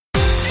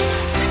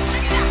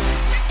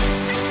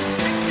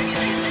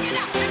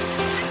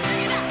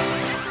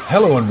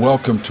Hello and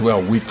welcome to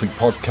our weekly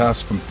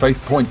podcast from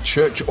Faith Point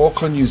Church,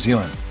 Auckland, New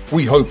Zealand.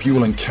 We hope you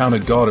will encounter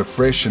God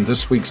afresh in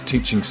this week's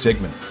teaching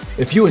segment.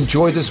 If you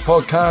enjoy this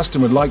podcast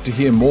and would like to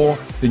hear more,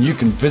 then you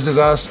can visit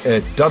us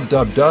at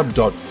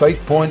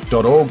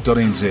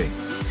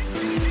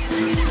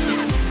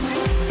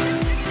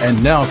www.faithpoint.org.nz.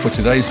 And now for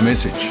today's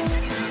message.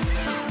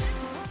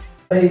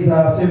 Today's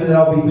sermon that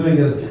I'll be doing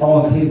is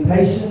on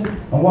temptation,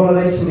 and what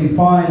I actually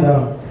find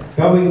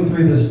going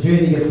through this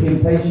journey of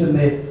temptation,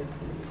 that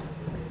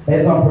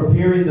as I'm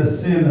preparing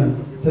this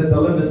sermon to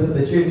deliver to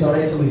the church,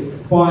 I actually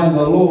find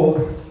the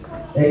Lord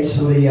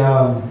actually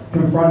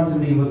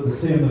confronted me with the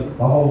sermon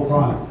the whole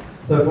time.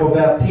 So for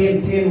about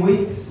 10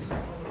 weeks,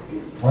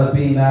 I've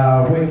been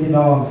working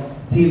on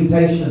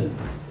temptation.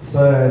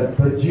 So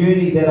the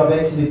journey that I've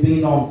actually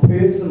been on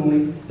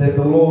personally, that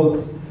the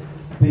Lord's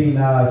been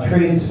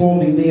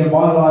transforming me in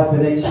my life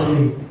and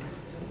actually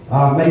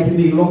making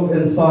me look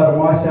inside of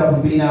myself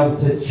and being able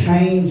to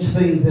change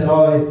things that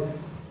I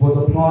was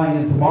applying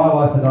into my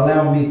life and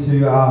allowing me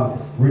to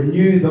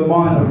renew the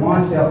mind of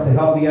myself to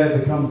help me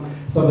overcome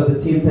some of the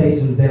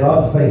temptations that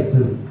I've faced.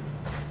 And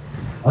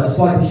I'd just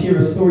like to share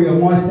a story of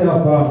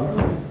myself.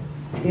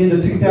 In the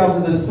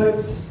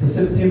 2006 to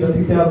September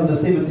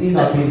 2017,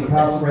 I've been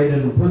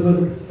incarcerated in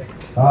prison.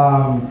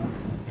 Around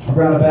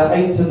about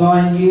 8 to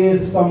 9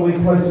 years, somewhere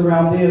close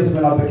around there is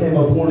when I became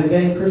a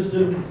born-again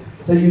Christian.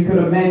 So you could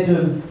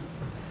imagine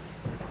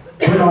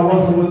when I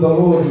wasn't with the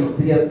Lord,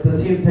 the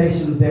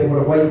temptations that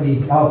would await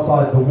me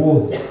outside the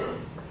walls.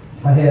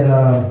 I had,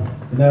 I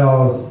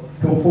was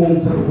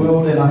conformed to the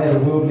world and I had a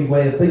worldly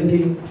way of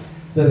thinking.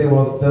 So there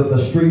was the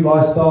street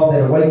lifestyle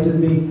that awaited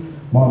me.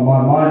 My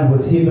mind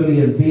was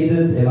heavily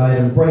embedded and I had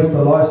embraced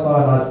the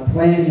lifestyle. And I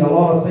planning a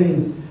lot of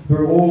things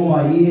through all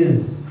my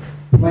years,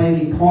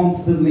 planning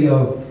constantly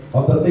of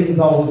the things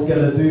I was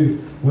going to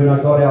do when I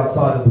got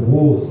outside of the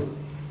walls.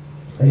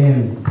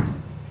 And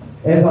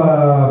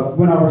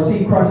when I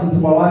received Christ into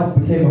my life,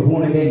 became a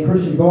born-again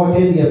Christian, God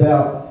gave me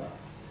about,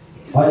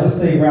 I just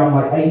say around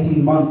like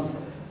 18 months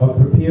of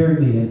preparing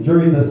me. And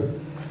during this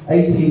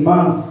 18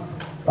 months,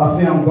 I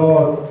found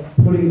God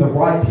putting the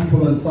right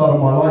people inside of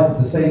my life. At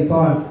the same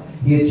time,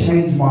 He had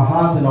changed my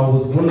heart and I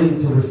was willing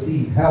to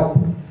receive help.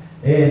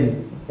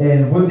 And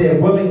with that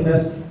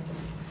willingness,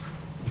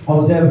 I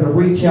was able to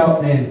reach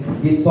out and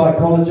get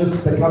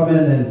psychologists to come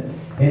in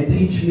and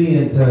teach me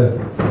and to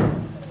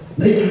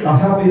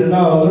help me to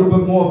know a little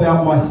bit more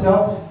about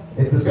myself,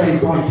 at the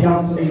same time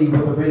counsel me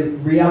with the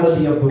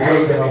reality of the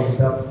world that I was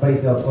about to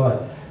face outside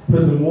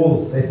prison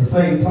walls. At the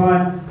same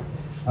time,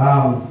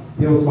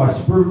 there was my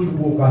spiritual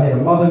walk. I had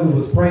a mother who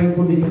was praying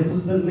for me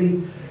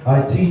consistently.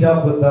 I teamed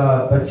up with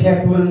the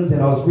chaplains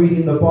and I was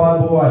reading the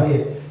Bible. I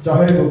had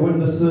Jehovah's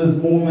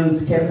Witnesses,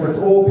 Mormons, Catholics,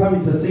 all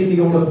coming to see me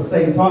all at the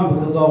same time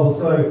because I was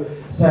so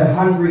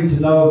hungry to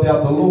know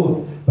about the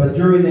Lord. But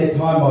during that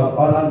time,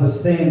 I'd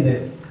understand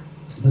that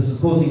this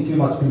is causing too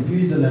much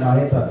confusion and I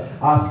had to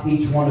ask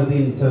each one of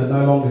them to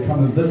no longer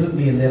come and visit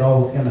me and that I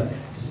was going to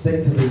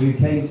stick to the New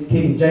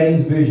King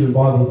James Version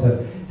Bible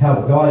to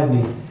help guide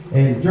me.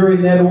 And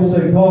during that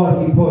also,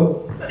 God, He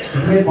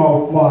had my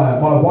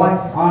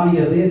wife,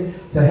 Ania, there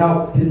to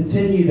help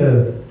continue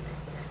to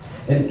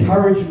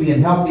encourage me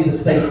and help me to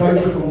stay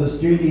focused on this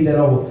journey that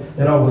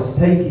I was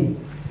taking.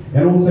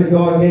 And also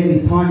God gave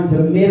me time to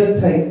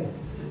meditate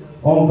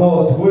on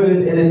God's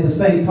word and at the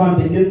same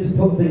time begin to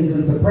put things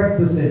into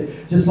practice. And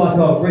just like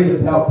I've read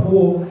about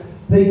Paul,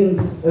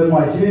 things in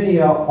my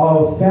journey, I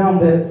found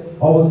that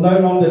I was no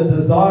longer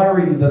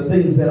desiring the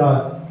things that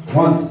I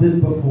once did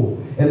before.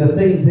 And the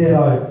things that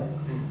I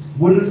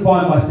wouldn't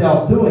find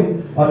myself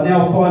doing, I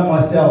now find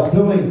myself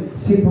doing,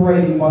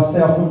 separating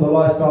myself from the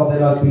lifestyle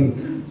that I've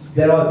been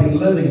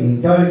living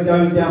and going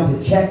down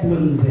to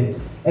chaplains and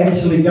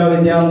actually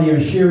going down there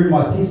and sharing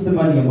my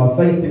testimony and my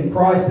faith in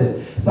Christ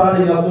and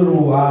starting up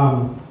little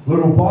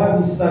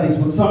Bible studies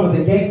with some of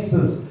the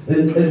gangsters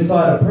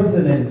inside of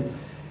prison.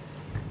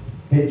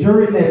 And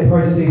during that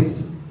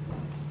process,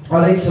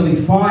 I'd actually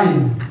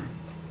find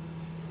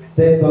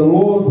that the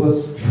Lord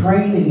was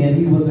training and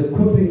He was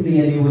equipping me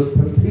and He was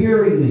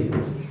preparing me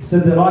so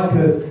that I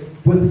could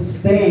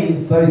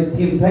withstand those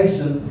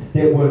temptations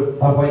that would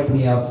await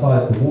me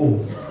outside the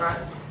walls.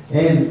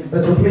 And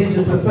it's a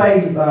pleasure to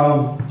say,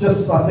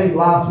 just I think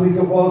last week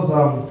it was,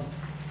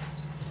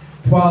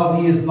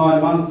 12 years, 9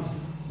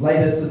 months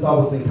later since I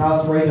was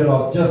incarcerated,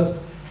 I've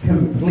just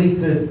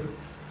completed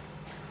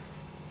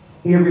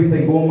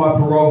everything, all my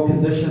parole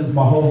conditions,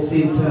 my whole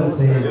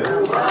sentence. And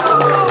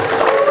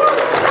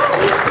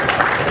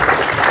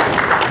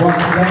once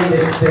again,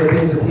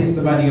 that's a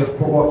testimony of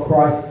what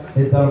Christ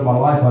has done in my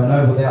life. I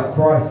know without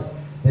Christ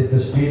that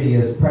this journey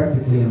is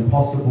practically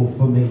impossible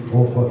for me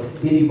or for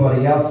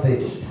anybody else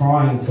that's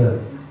trying to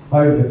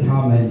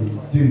overcome and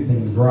do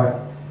things right.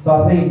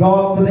 So I thank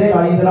God for that.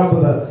 I ended up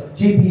with a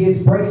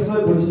GPS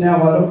bracelet, which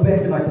now I look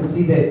back and I can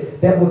see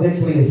that was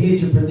actually a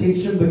huge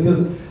protection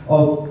because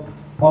of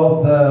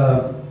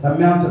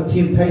amount of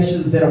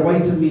temptations that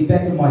awaited me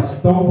back in my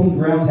stomping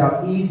grounds,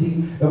 how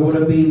easy it would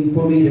have been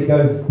for me to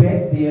go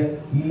back there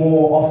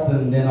more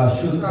often than I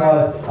should.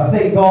 So I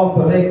thank God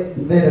for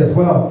that as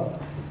well.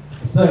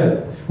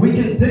 So we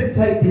can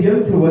dictate the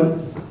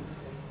influence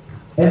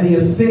and the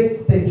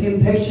effect that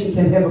temptation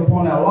can have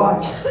upon our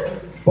lives,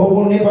 but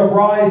we'll never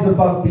rise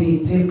above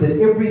being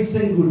tempted. Every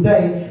single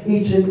day,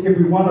 each and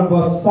every one of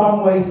us,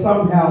 some way,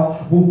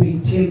 somehow, will be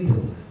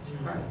tempted.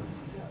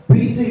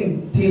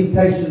 Beating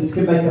temptations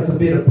can make us a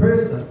better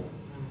person,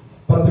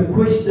 but the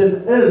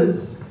question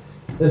is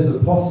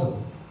it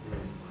possible?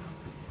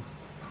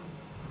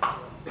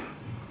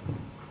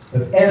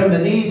 If Adam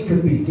and Eve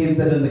could be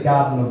tempted in the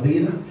Garden of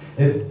Eden,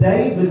 if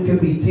David could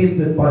be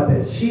tempted by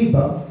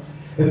Bathsheba,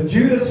 if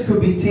Judas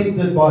could be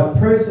tempted by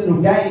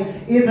personal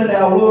gain, even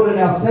our Lord and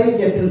our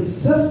Savior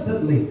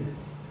consistently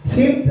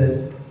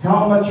tempted,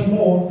 how much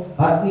more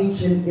are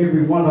each and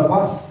every one of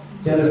us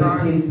going to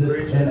be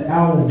tempted in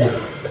our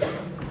life?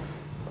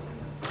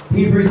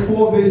 Hebrews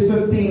 4 verse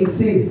 15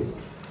 says,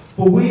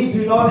 "For we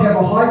do not have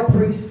a high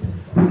priest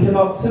who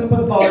cannot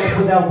sympathize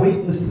with our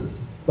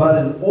weaknesses, but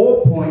in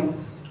all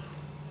points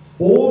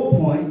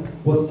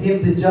was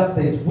tempted just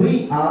as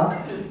we are,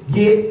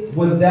 yet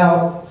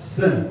without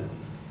sin."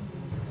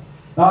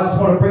 Now I just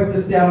want to break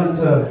this down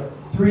into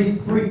three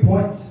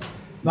points.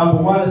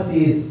 Number one, it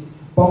says,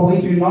 but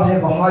we do not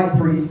have a high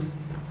priest.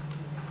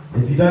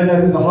 If you don't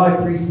know who the high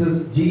priest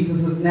is,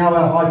 Jesus is now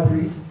our high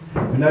priest.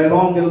 We no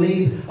longer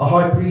need a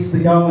high priest to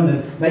go in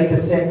and make a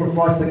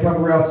sacrifice to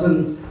cover our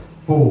sins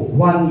for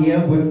 1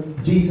 year.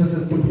 Jesus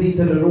has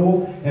completed it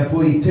all, and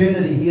for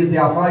eternity he is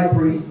our high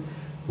priest.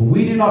 But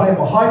we do not have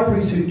a high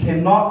priest who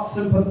cannot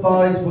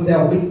sympathize with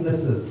our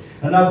weaknesses.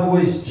 In other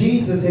words,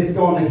 Jesus has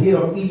gone ahead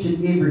of each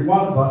and every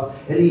one of us,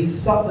 and he's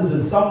suffered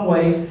in some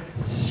way,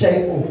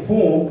 shape or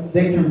form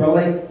that can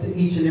relate to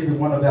each and every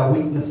one of our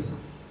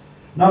weaknesses.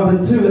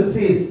 Number two, it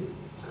says,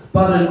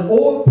 but in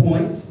all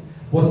points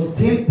was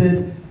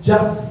tempted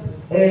just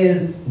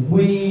as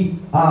we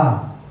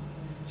are.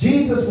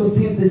 Jesus was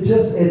tempted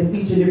just as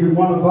each and every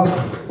one of us.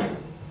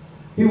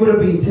 He would have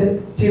been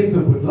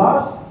tempted with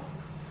lust,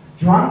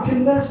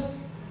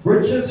 drunkenness,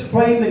 riches,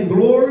 fame and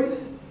glory,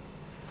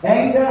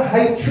 anger,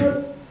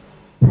 hatred,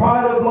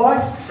 pride of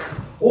life,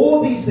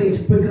 all these things,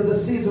 because it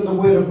says in the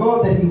Word of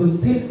God that he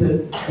was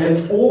tempted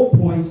in all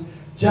points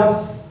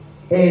just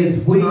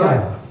as we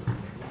are.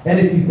 And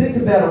if you think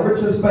about it,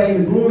 riches, fame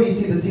and glory, you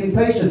see the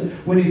temptation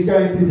when he's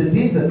going through the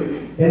desert,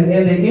 and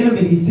the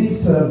enemy, he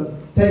says to him,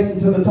 takes him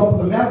to the top of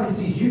the mountain, he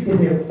says, you can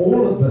have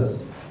all of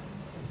this.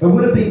 It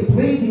would have been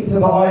pleasing to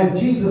the eye of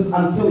Jesus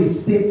until he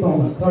stepped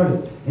on his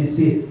toes and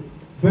said,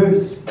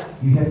 first,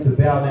 you have to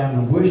bow down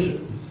and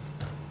worship.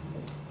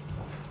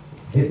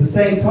 At the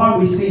same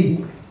time, we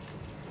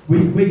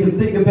can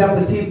think about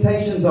the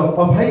temptations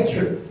of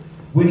hatred.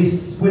 When he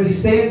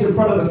stands in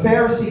front of the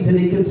Pharisees and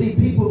he can see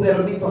people that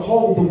are meant to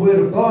hold the Word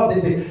of God,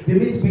 that they're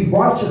meant to be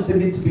righteous, they're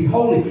meant to be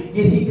holy,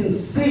 yet he can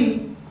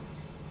see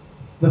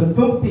the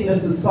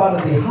filthiness inside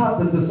of their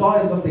heart, the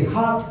desires of their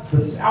heart, the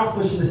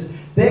selfishness,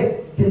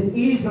 that can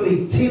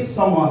easily tempt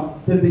someone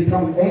to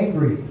become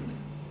angry,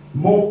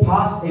 more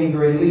past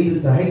anger and lead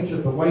into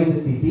hatred, the way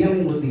that they're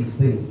dealing with these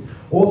things.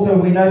 Also,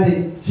 we know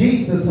that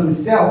Jesus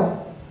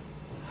himself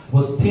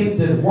was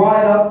tempted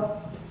right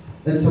up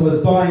until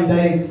his dying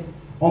days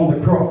on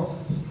the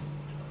cross.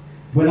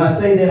 When I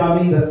say that,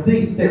 I mean the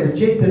thief that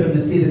rejected him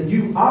and said, if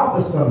you are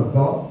the Son of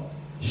God,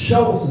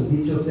 show us and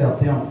get yourself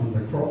down from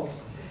the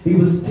cross. He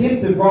was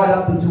tempted right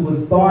up until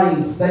his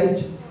dying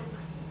stages.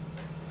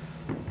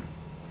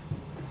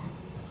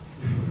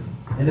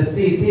 And it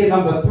says here,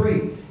 number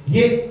 3,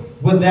 yet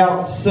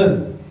without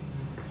sin.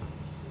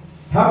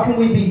 How can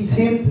we be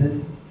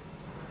tempted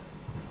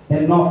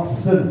and not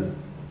sin?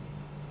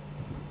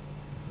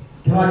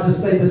 Can I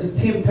just say this?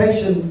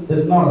 Temptation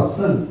is not a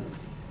sin.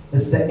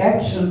 It's the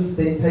actions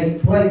that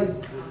take place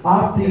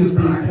after you've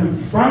been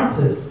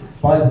confronted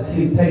by the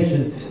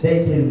temptation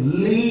that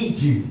can lead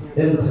you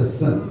into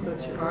sin.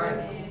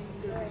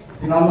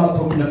 You know, I'm not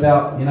talking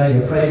about,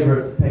 your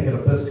favorite packet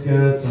of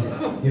biscuits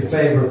and your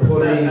favorite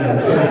pudding and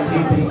it's so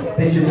tempting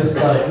that you just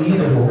got to eat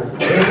it all.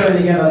 That's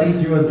only going to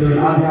lead you into an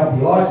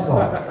unhealthy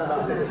lifestyle.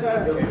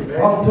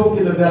 I'm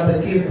talking about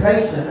the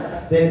temptation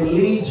that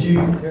leads you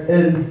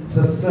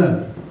into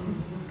sin.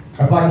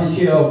 If I can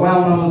share a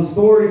well-known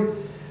story,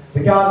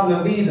 the Garden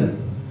of Eden.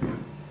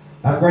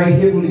 Our great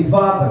Heavenly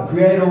Father,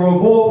 creator of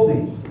all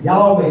things,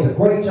 Yahweh, the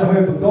great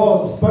Jehovah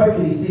God, spoke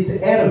and he said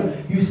to Adam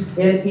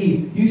and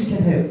Eve, you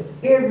can have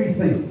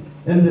everything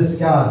in this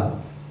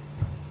garden.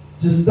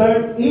 Just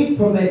don't eat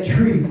from that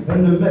tree in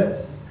the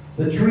midst.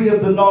 The tree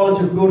of the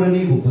knowledge of good and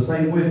evil, the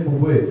same word for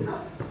word.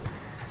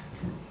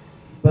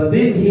 But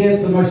then he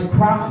has the most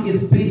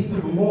craftiest beast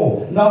of them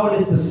all, known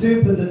as the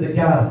serpent in the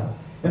garden.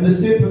 And the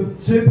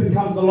serpent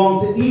comes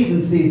along to Eve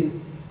and says,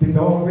 did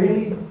God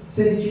really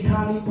say that you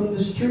can't eat from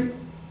this tree?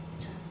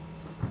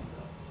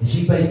 And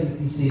she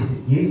basically says,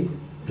 yes, you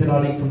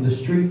cannot eat from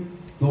this tree,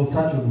 nor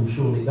touch it will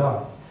surely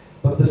die.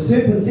 But the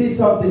serpent says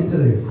something to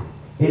them,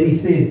 and he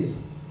says,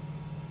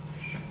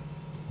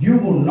 you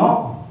will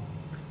not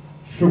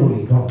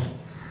surely die.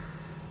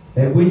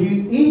 And when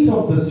you eat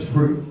of this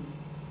fruit,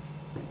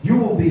 you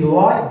will be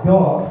like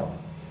God,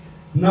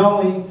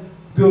 knowing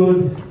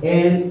good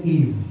and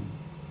evil.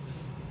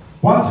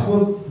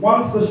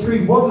 Once this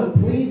tree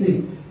wasn't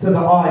pleasing to the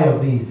eye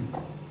of Eve,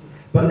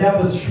 but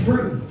now this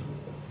fruit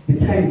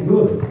became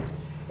good.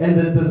 And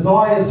the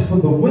desires for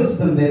the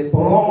wisdom that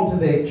belonged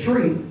to that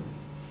tree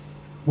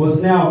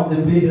was now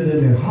embedded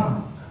in her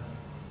heart.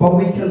 But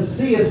we can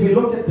see as we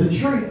look at the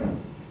tree,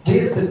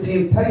 there's the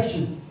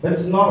temptation.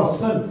 It's not a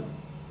sin.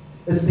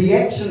 It's the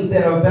actions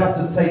that are about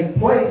to take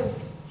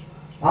place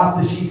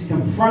after she's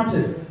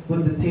confronted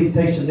with the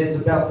temptation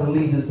that's about to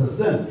lead into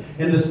sin.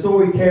 And the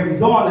story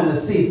carries on, and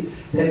it says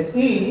that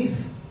Eve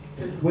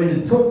went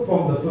and took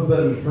from the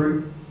forbidden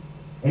fruit,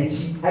 and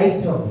she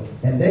ate of it.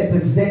 And that's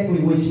exactly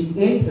when she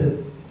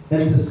entered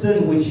into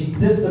sin, when she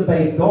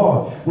disobeyed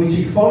God, when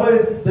she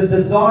followed the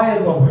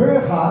desires of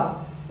her heart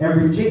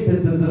and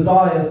rejected the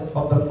desires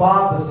of the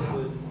Father's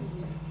heart.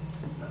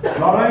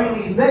 Not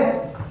only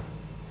that,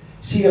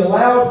 she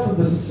allowed for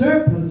the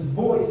serpent's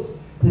voice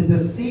to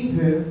deceive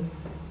her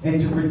and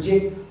to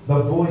reject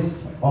the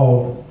voice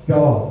of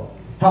God.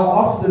 How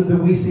often do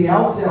we see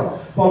ourselves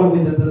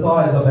following the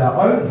desires of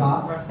our own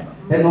hearts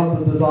and not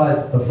the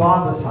desires of the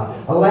Father's heart,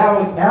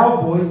 allowing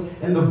our voice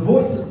and the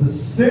voice of the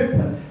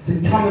serpent to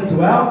come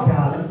into our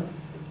garden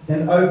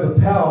and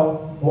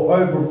overpower or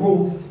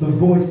overrule the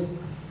voice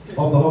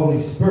of the Holy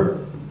Spirit?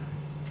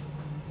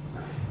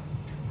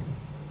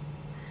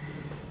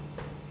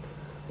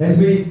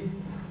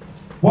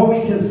 What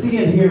we can see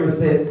in here is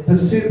that the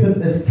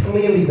serpent is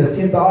clearly the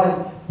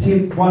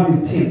one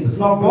who tempts. It's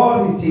not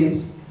God who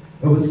tempts.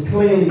 It was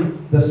clearly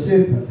the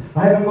serpent.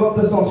 I haven't got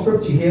this on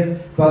scripture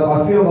here, but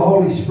I feel the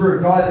Holy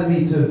Spirit guided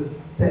me to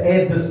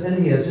add this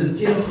in here. So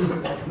Genesis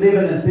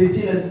 11 and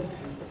 13 is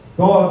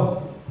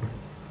God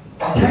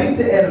came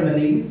to Adam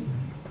and Eve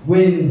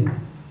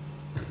when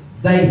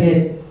they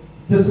had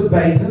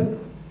disobeyed him.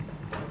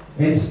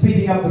 And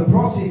speeding up the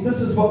process,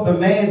 this is what the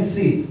man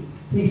said.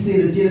 He said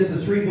in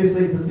Genesis 3 verse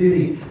 11 to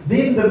 13,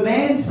 then the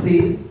man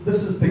said,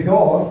 this is to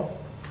God,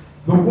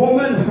 the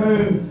woman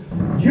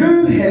whom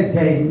you have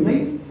given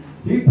me.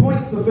 He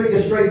points the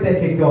finger straight back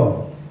at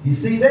God. You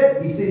see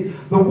that? He said,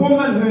 the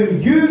woman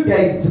whom you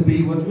gave to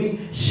be with me,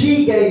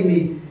 she gave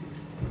me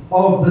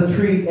of the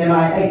tree and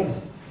I ate.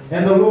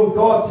 And the Lord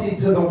God said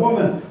to the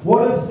woman,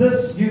 what is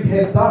this you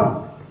have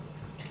done?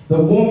 The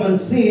woman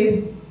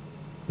said,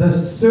 the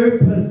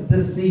serpent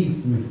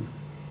deceived me.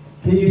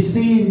 Can you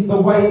see the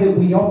way that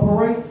we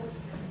operate?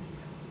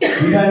 We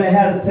don't know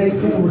how to take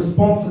full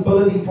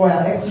responsibility for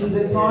our actions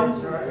at times.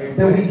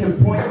 That we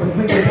can point the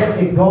finger back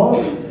at God.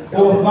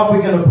 Or if not,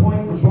 we're going to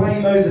point the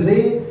blame over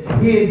there,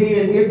 here,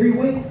 there, and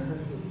everywhere.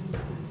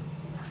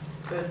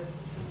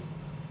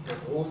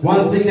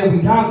 One thing that we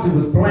can't do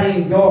is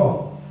blame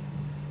God.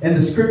 And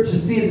the scripture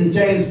says in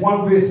James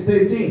 1 verse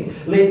 13,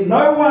 let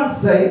no one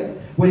say,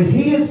 when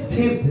he is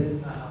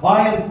tempted,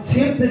 I am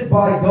tempted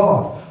by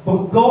God.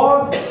 For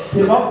God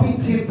cannot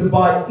be tempted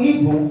by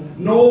evil,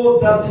 nor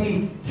does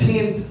he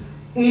tempt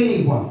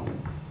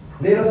anyone.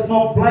 Let us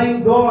not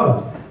blame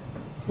God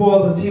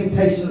for the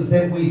temptations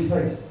that we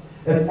face.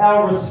 It's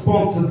our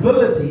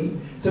responsibility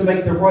to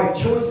make the right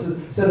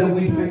choices so that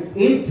we don't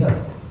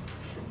enter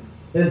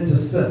into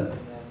sin.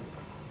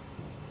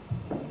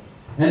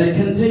 And it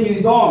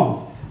continues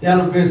on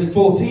down in verse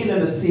 14,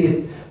 and it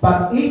says,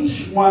 but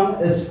each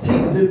one is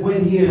tempted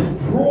when he is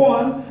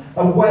drawn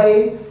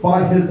away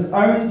by his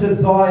own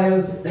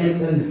desires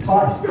and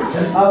enticed.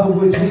 In other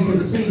words, we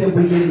can see that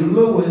we get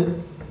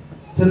lured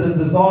to the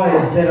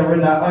desires that are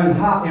in our own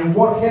heart. And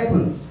what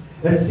happens?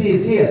 It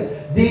says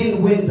here,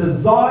 then when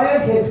desire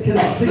has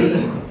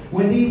conceived,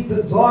 when these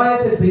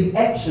desires have been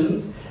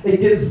actions,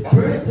 it gives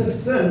birth to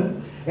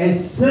sin. And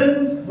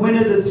sin, when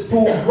it is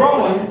full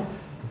grown,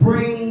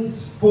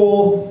 brings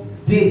forth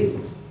death.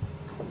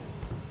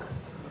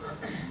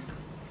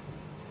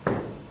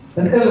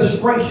 An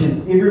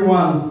illustration,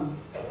 everyone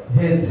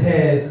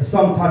has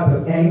some type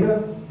of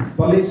anger,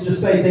 but let's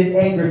just say that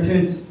anger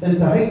turns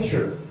into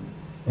hatred.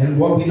 And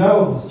what we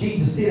know of is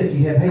Jesus said, if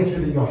you have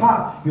hatred in your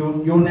heart,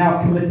 you're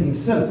now committing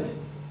sin.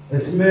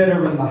 It's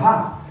murder in the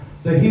heart.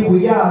 So here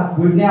we are,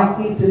 we've now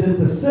entered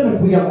into sin.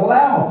 If we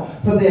allow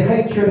for their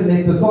hatred and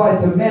their desire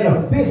to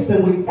manifest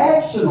and we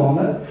action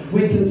on it,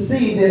 we can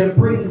see that it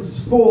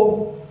brings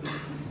forth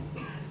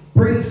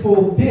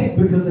death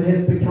because it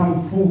has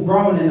become full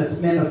grown and it's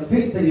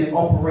manifesting and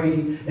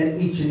operating in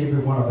each and every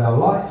one of our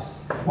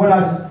lives.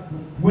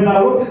 When I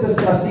look at this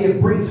and I see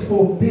it brings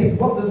forth death,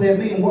 what does that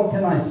mean? What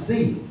can I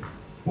see?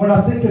 When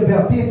I think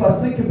about death,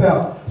 I think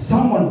about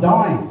someone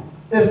dying.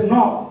 If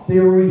not,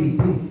 they're already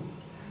dead.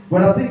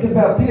 When I think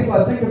about death,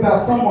 I think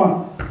about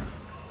someone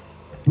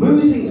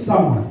losing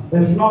someone.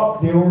 If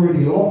not, they're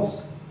already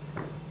lost.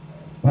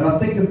 When we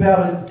think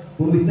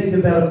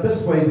about it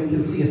this way, we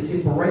can see a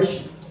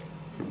separation.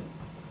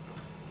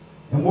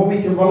 And what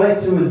we can relate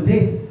to in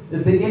death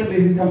is the enemy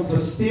who comes to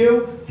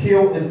steal,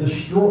 kill, and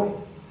destroy.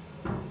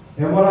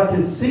 And what I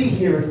can see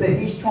here is that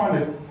he's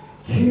trying to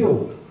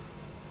kill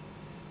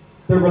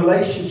the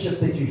relationship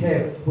that you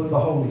have with the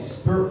Holy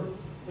Spirit.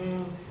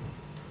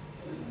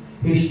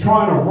 He's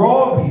trying to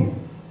rob you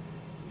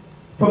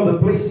from the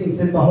blessings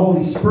that the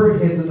Holy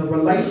Spirit has in the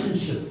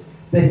relationship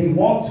that He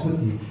wants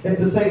with you. At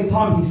the same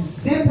time, He's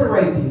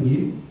separating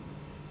you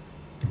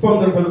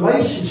from the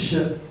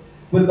relationship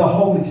with the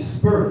Holy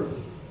Spirit.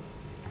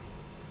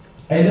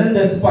 And in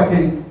this, if I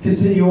can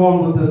continue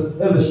on with this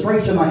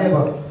illustration, I have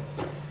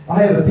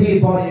a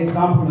dead body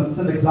example and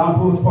sin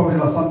example. It's probably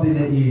not something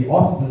that you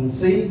often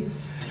see.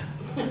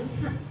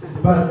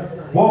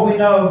 But what we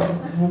know,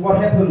 what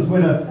happens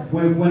when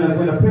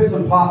a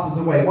person passes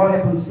away, what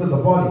happens to the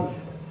body?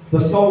 The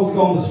soul's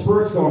gone, the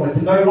spirit's gone. It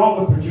can no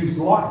longer produce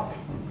life.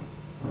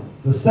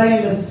 The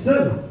same as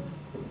sin.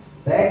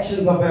 The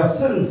actions of our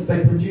sins,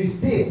 they produce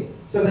death.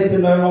 So they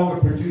can no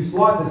longer produce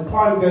life. As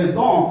time goes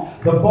on,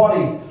 the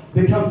body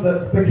becomes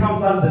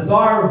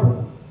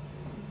undesirable.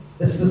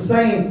 It's the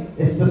same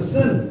as the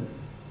sin.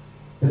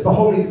 As the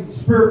Holy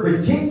Spirit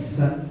rejects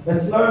sin,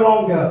 it's no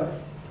longer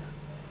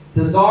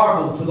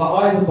desirable to the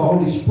eyes of the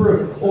Holy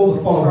Spirit or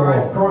the follower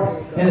of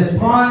Christ. And as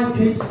time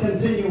keeps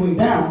continuing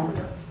down,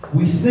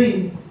 we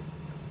see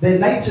that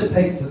nature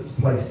takes its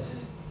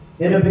place.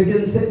 And it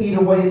begins to eat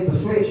away at the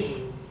flesh.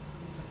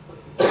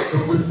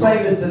 It's the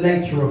same as the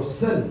nature of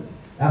sin.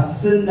 Our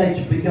sin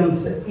nature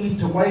begins to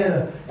eat away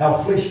at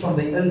our flesh from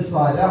the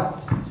inside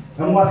out.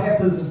 And what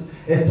happens is,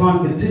 as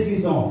time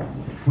continues on,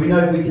 we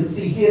can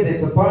see here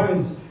that the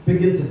bones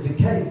begin to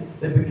decay.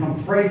 They become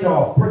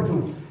fragile,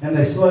 brittle, and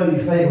they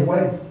slowly fade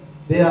away.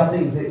 There are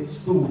things that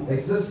still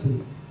exist,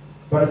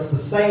 but it's the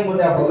same with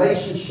our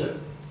relationship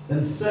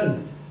in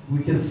sin.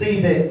 We can see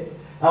that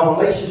our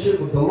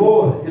relationship with the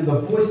Lord and the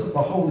voice of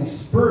the Holy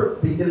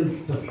Spirit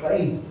begins to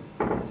fade.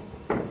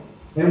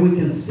 And we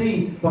can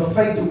see the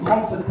fatal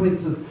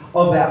consequences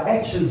of our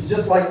actions,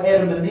 just like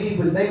Adam and Eve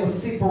when they were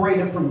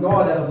separated from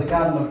God out of the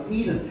Garden of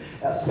Eden.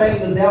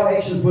 Same as our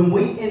actions when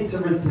we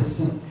enter into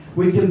sin.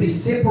 We can be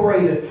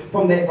separated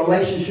from that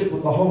relationship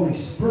with the Holy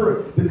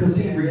Spirit because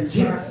He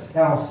rejects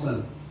our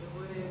sin.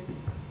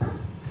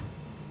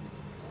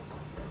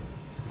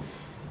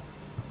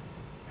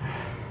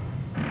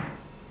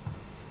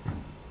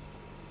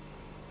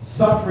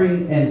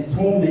 Suffering and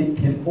torment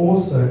can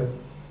also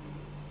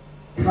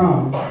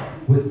come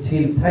with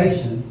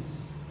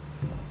temptations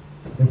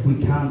if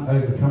we can't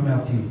overcome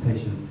our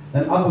temptation.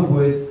 In other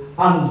words,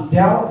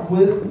 undealt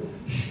with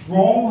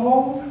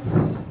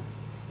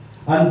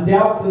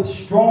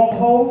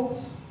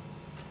strongholds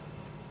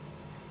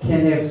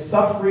can have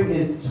suffering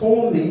and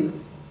torment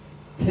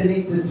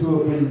connected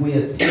to it when we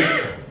are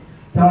tempted.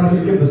 Can I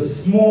just give a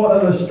small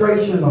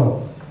illustration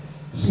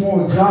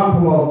small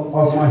example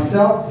of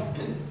myself?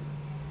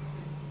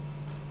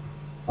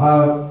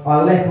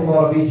 I lack a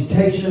lot of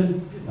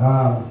education,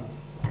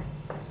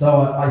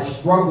 so I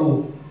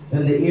struggle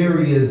in the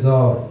areas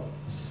of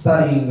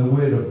studying the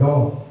Word of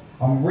God.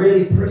 I'm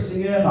really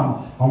pressing in,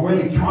 I'm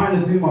really trying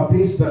to do my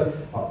best,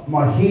 but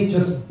my head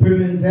just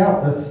burns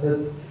out,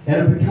 and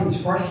it becomes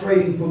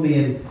frustrating for me,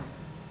 and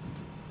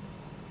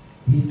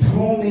He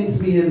torments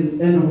me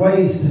in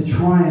ways to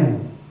try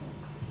and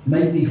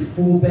make me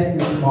fall back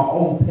into my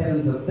old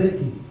patterns of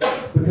thinking.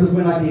 Because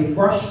when I get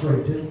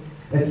frustrated,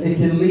 it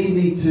can lead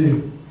me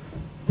to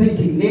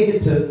thinking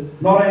negative.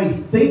 Not only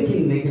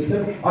thinking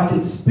negative, I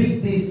can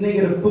speak these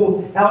negative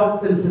thoughts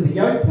out into the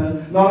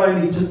open. Not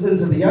only just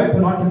into the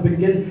open, I can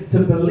begin to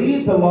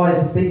believe the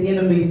lies that the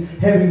enemy's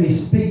having me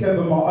speak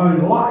over my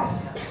own life.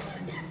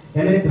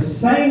 And at the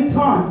same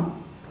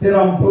time that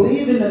I'm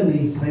believing in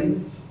these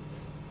things,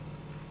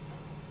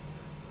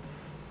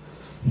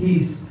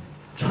 He's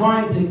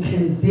trying to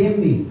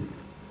condemn me.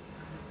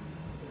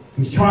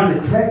 He's trying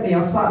to trap me.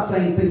 I start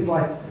saying things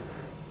like,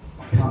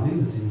 I can't do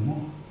this anymore.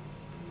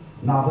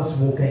 Nah, this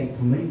walk ain't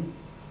for me.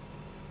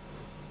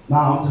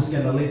 Nah, I'm just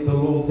going to let the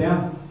Lord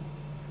down.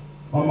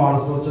 I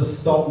might as well just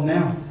stop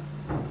now.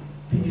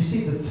 Can you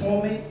see the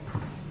torment?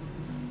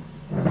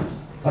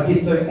 I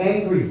get so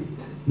angry.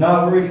 Now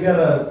I've already got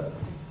a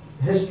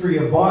history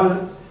of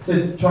violence,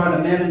 so trying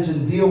to manage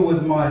and deal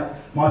with my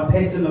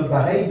pattern of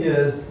behaviour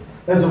is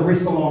a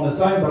wrestle on its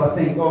own, but I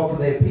thank God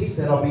for that peace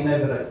that I've been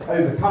able to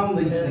overcome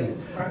these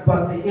things.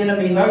 But the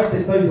enemy knows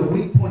that those are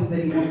weak points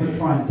that he wants to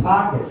try and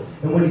target.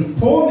 And when he's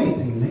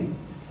tormenting me,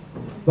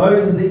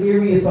 those are the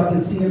areas I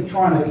can see him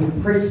trying to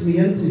compress me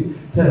into,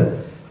 to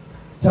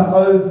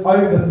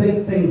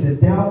overthink things and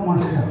doubt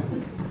myself.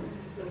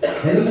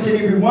 And each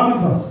and every one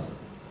of us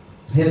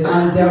have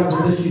undealt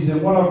with issues.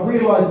 And what I've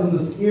realized in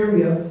this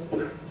area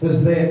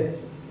is that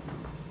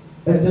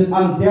it's an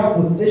undealt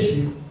with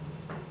issue.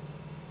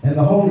 And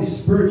the Holy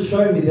Spirit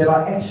showed me that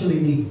I actually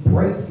need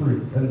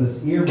breakthrough in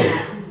this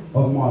area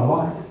of my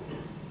life.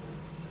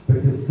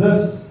 Because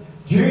this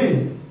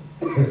journey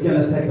is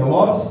going to take a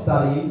lot of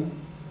studying.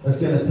 It's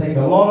going to take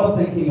a lot of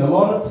thinking, a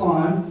lot of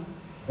time.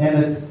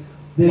 And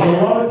there's a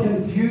lot of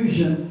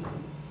confusion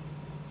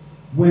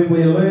when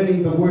we're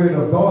learning the Word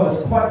of God.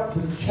 It's quite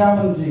a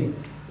challenging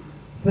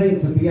thing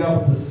to be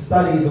able to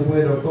study the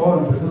Word of God.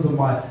 And because of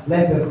my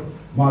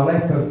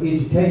lack of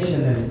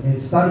education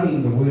and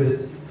studying the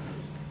Word,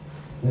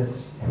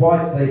 It's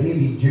quite the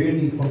heavy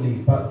journey for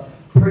me, but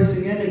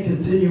pressing in and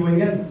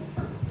continuing in.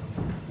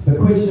 The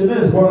question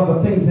is, what are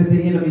the things that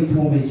the enemy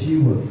torments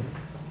you with?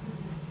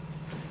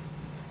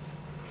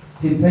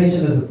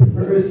 Temptation is a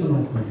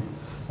personal thing.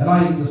 And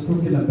I ain't just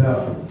talking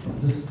about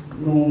just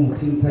normal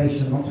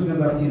temptation. I'm talking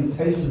about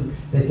temptation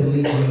that can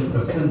lead you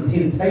into sin.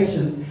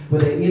 Temptations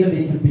where the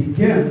enemy can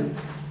begin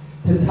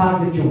to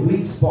target your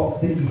weak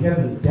spots that you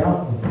haven't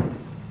dealt with.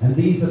 And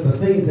these are the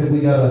things that we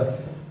got to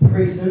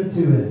press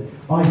into and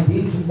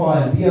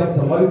identify and be able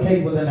to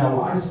locate within our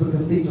lives,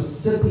 because they're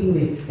just sitting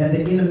there and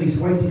the enemy's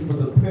waiting for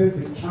the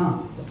perfect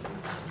chance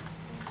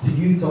to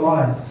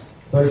utilize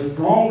those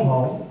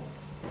strongholds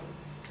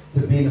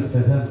to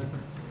benefit him.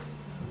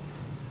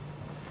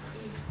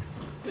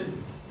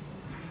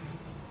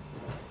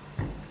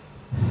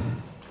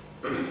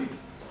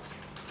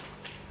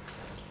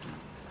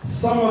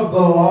 Some of the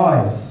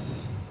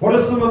lies. What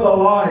are some of the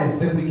lies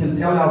that we can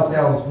tell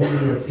ourselves when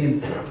we are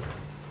tempted?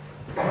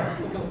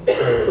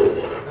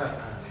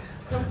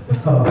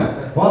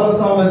 What are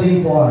some of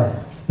these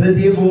lies? The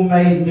devil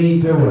made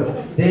me do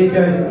it. There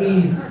goes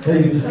Eve.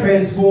 You just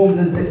transformed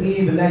into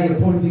Eve, and now you're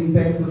pointing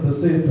back to the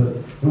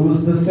serpent. It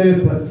was the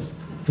serpent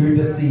who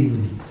deceived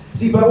me.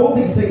 See, but all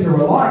these things are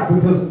alike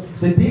because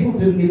the devil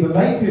didn't even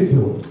make her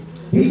do it.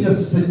 He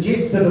just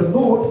suggested a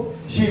thought.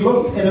 She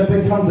looked and it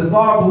became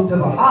desirable to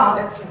the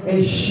heart,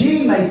 and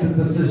she made the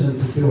decision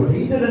to do it.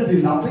 He didn't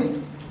do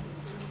nothing.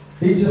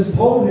 He just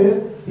told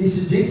her. He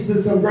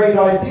suggested some great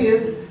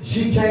ideas.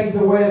 She changed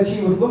the way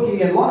she was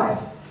looking at life,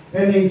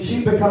 and then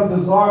she became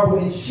desirable,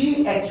 and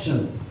she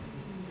actioned.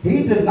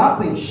 He did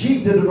nothing.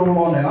 She did it all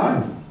on her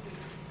own.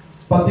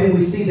 But then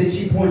we see that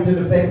she pointed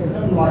it back to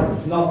him,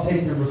 like not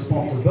taking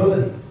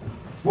responsibility.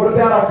 What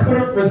about I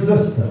couldn't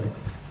resist it?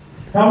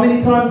 How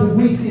many times have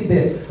we said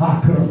that?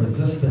 I couldn't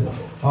resist it.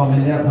 Oh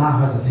man,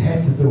 I just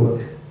had to do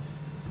it.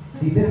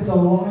 See, that's a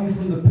lie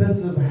from the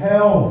pits of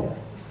hell.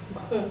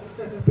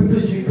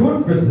 Because you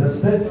couldn't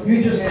resist it,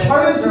 you just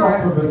chose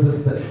not to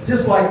resist it.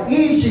 Just like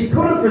Eve, she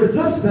couldn't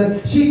resist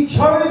it, she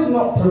chose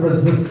not to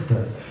resist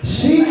it.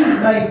 She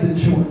made the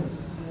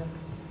choice.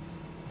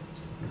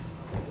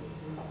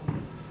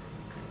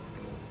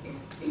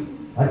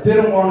 I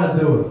didn't want to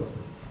do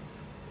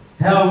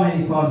it. How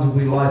many times have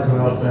we lied to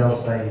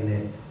ourselves saying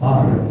that?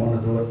 I didn't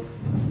want to do it.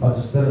 I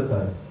just did it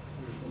though.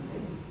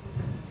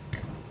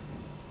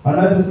 I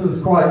know this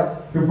is quite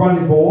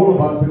confronting for all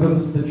of us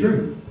because it's the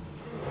truth.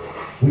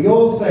 We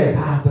all say,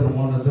 I didn't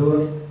want to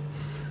do it.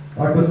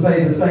 I could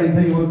say the same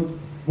thing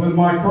with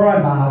my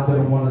crime. I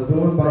didn't want to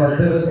do it, but I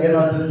did it, and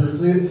I did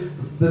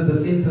the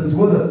sentence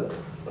with it.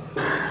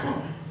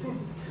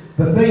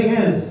 The thing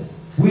is,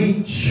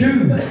 we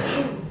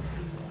choose.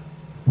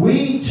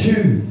 We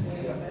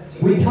choose.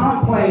 We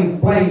can't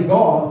blame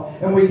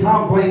God, and we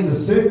can't blame the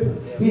serpent.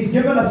 He's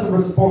given us a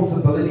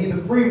responsibility,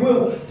 the free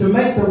will, to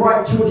make the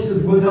right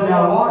choices within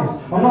our lives.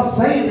 I'm not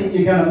saying that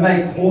you're going to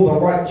make all the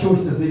right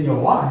choices in your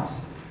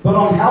lives, but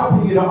I'm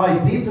helping you to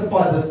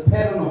identify this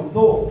pattern of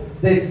thought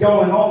that's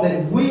going on,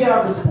 that we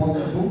are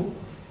responsible,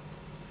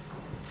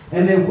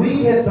 and that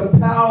we have the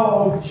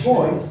power of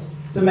choice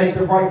to make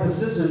the right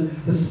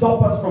decision to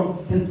stop us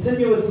from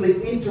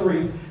continuously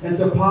entering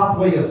into a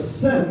pathway of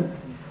sin.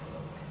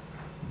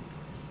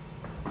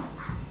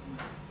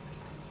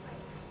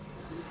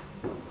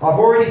 I've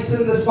already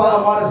sinned this far,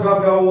 I might as well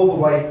go all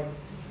the way.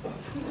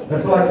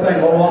 It's like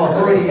saying, oh, well, I've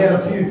already had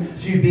a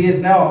few beers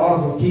now, I might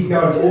as well keep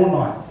going all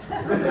night.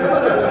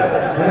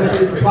 And if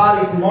there's a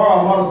party tomorrow,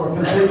 I might as well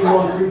continue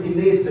on drinking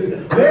there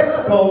too.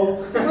 Let's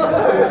go.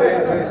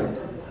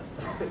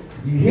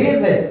 You hear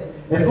that?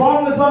 As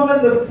long as I'm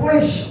in the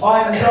flesh,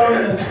 I am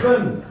going to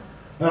sin.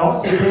 And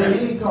I've said that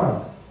many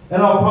times.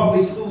 And I'll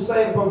probably still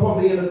say it, but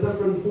probably in a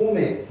different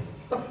format.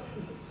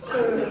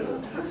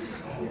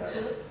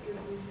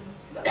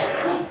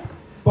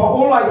 But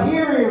all I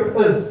hear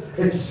is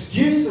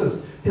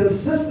excuses.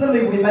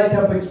 Consistently we make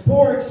up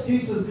poor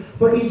excuses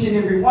for each and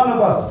every one of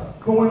us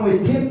for when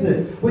we're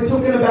tempted. We're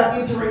talking about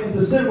entering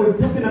into sin. We're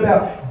talking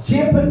about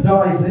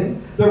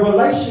jeopardizing the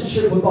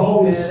relationship with the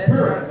Holy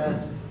Spirit.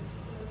 Right,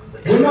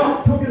 we're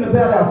not talking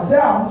about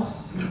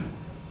ourselves.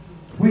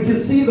 We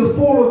can see the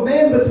fall of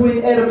man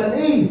between Adam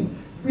and Eve.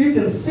 You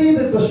can see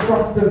the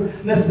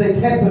destructiveness that's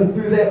happened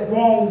through that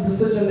wrong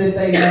decision that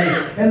they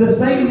made. And the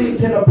same thing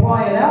can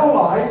apply in our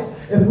lives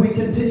if we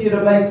continue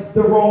to make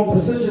the wrong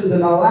decisions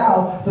and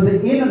allow for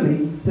the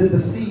enemy to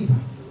deceive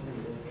us.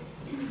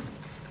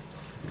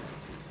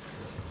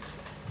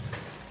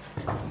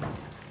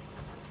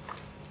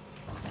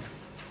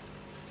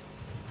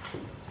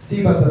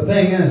 See, but the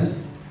thing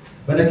is,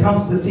 when it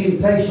comes to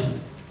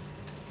temptation,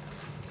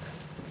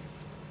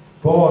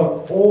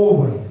 God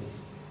always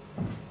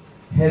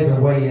has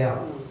a way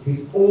out.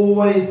 He's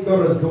always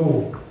got a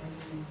door.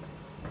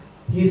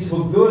 He's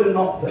for good and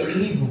not for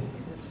evil.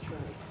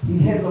 He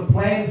has a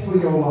plan for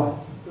your life.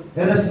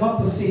 And it's not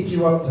to set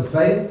you up to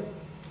fail.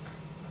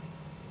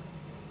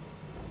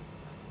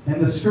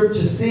 And the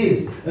scripture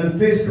says in 1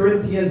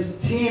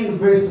 Corinthians 10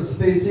 verses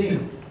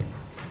 13,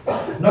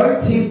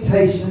 no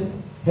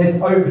temptation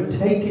has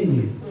overtaken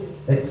you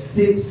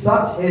except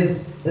such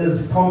as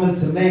is common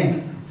to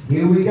man.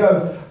 Here we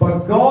go. But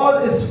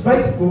God is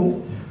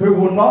faithful, who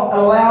will not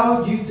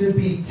allow you to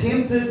be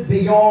tempted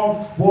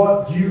beyond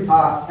what you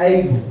are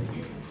able.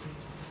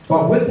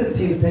 But with the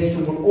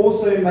temptation will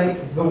also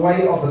make the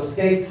way of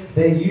escape,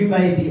 that you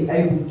may be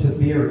able to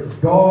bear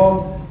it.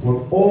 God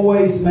will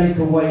always make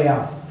a way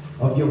out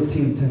of your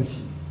temptations.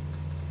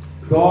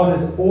 God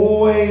has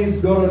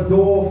always got a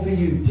door for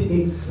you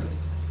to exit.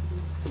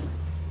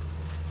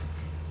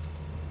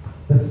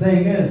 The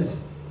thing is,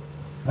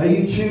 are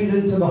you tuned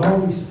into the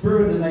Holy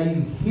Spirit, and are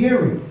you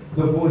hearing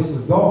the voice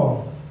of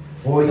God?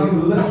 Or are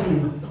you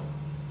listening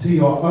to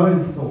your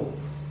own thoughts?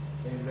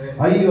 Amen.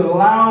 Are you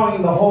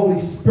allowing the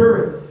Holy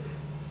Spirit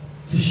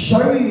to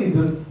show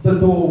you the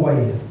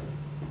doorway?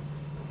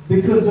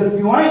 Because if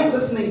you ain't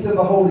listening to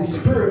the Holy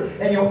Spirit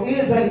and your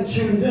ears ain't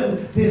tuned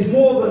in, there's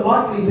more than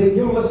likely that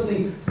you're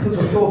listening to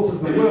the thoughts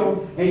of the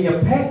world, and your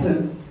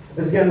pattern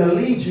is going to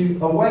lead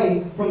you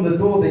away from the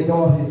door that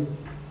God has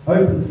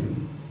opened for you.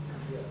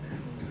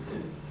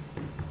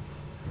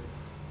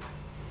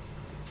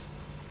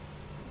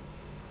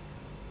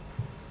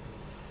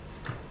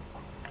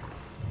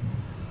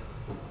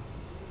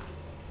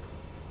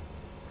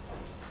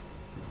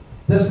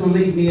 This will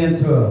lead me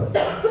into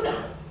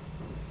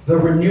the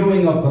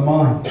renewing of the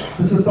mind.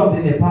 This is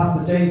something that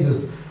Pastor James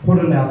has put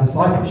in our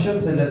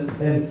discipleships, and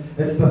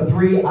it's the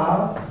 3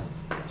 R's: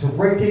 to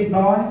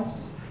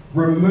recognize,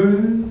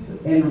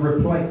 remove, and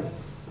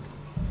replace.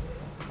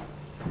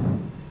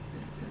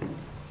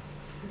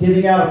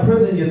 Getting out of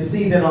prison, you'd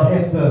see that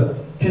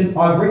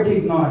I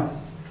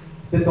recognize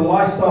that the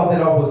lifestyle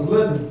that I was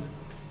living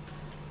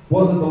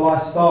wasn't the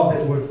lifestyle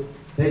that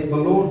the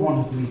Lord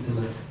wanted me to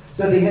live.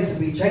 So there had to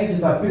be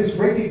changes. I first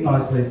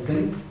recognized those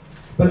things.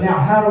 But now,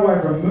 how do I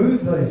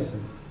remove those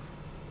things?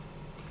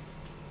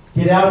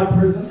 Get out of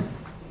prison.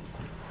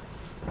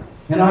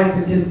 And I had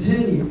to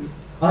continue.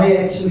 I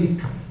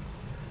actually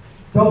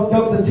got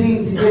the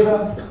team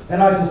together,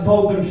 and I just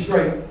told them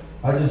straight.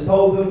 I just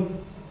told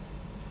them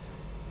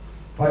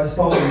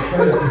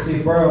straight to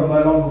say, bro, I'm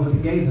no longer with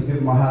the gangs. I've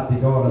given my heart to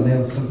God, and that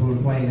was simple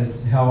and plain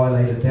as how I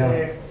laid it down.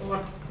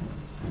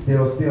 There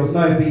was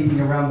no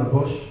beating around the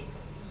bush.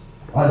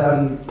 I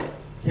don't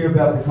care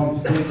about the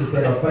consequences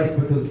that I faced,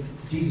 because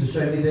Jesus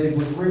showed me that it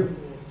was real.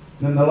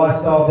 And the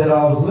lifestyle that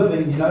I was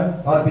living,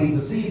 I'd be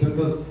deceived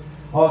because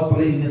I was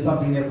believing in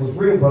something that was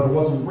real, but it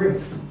wasn't real.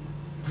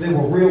 There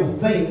were real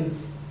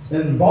things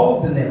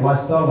involved in that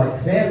lifestyle,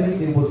 like family,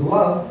 there was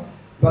love,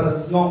 but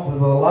it's not the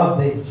love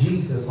that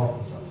Jesus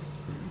offers us.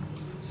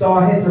 So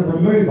I had to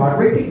remove. I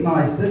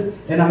recognized it,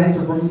 and I had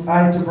to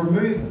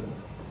remove it.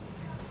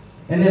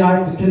 And then I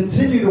had to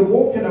continue to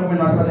walk in it when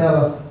I got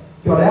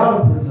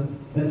out of prison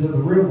into the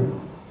real world.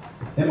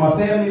 And my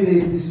family,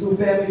 they're still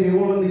family, they're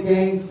all in the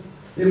gangs,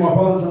 they're my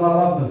brothers, and I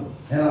love them.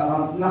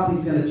 And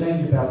nothing's going to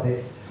change about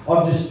that.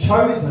 I've just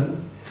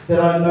chosen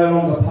that I no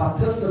longer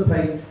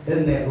participate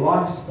in that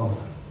lifestyle.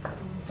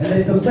 And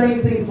it's the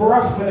same thing for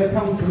us when it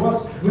comes to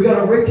us. We've got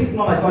to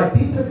recognize,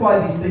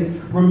 identify these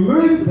things,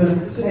 remove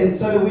them, and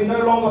so that we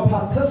no longer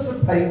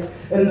participate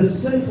in the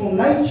sinful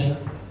nature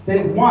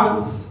that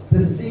once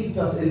deceived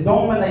us and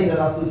dominated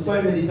us in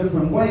so many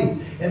different ways.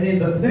 And then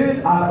the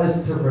third R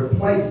is to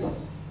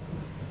replace.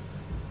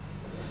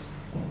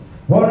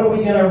 What are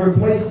we going to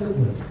replace it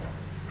with?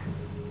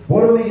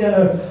 What are we going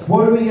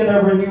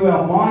to renew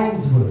our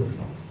minds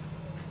with?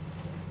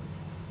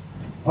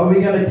 Are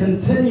we going to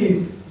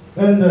continue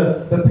in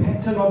the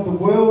pattern of the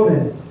world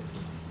and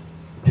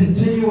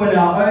continue in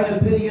our own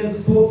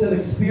opinions, thoughts, and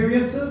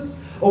experiences?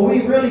 Or are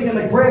we really going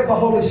to grab the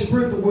Holy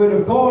Spirit, the Word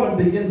of God, and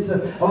begin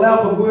to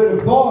allow the Word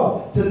of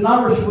God to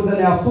nourish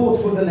within our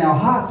thoughts, within our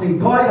hearts, and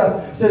guide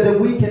us so that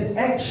we can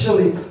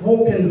actually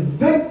walk in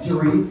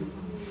victory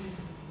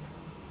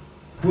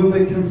when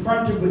we're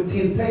confronted with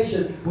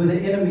temptation, when the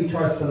enemy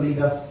tries to lead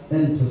us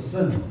into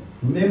sin?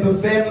 Remember,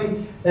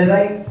 family, it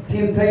ain't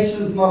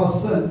temptation's not a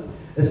sin.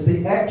 It's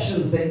the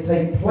actions that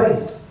take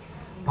place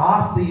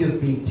after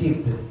you've been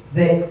tempted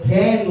that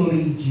can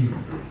lead you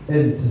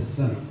into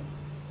sin.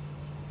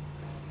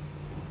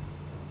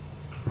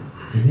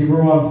 Is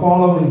everyone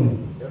following me?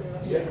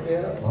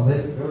 Yeah. Oh,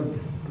 that's good.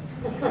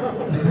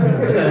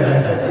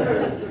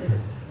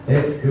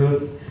 That's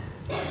good.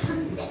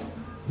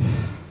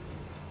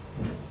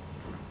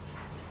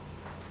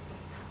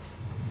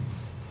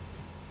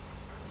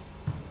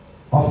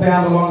 I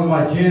found along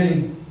my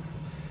journey,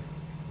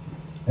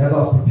 as I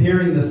was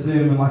preparing the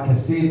sermon, like I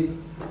said,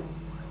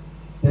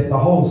 that the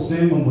whole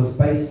sermon was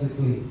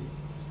basically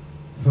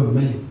for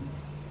me.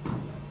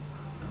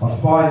 I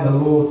find the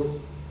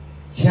Lord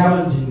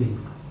challenging me,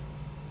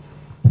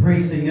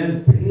 pressing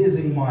in,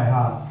 piercing my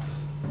heart,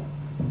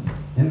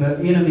 and the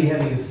enemy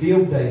having a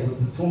field day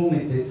with the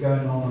torment that's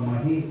going on in my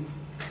head.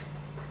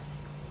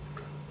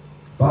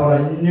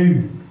 But I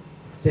knew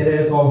that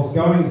as I was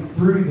going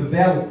through the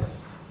valleys,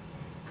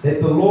 that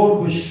the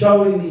Lord was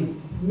showing me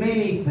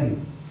many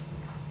things.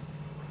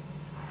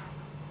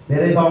 That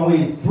as I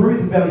went through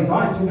the valleys,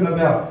 I ain't talking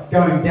about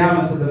going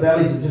down into the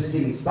valleys and just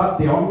getting stuck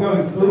there. I'm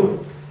going through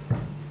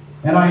it.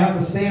 And I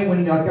understand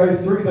when I go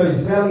through those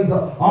valleys,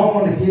 I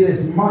want to get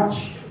as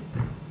much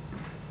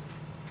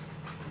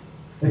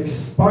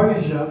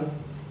exposure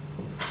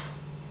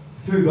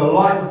through the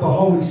light of the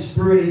Holy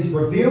Spirit as He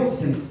reveals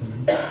things to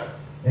me.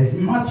 As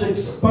much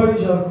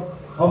exposure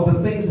of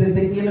the things that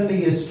the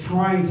enemy is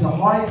trying to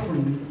hide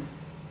from me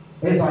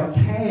as I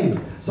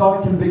can, so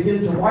I can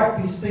begin to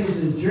write these things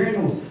in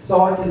journals,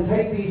 so I can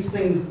take these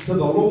things to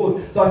the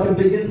Lord, so I can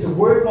begin to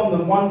work on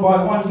them one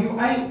by one. You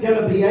ain't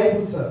going to be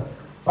able to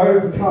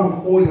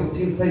overcome all your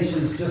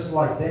temptations just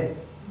like that.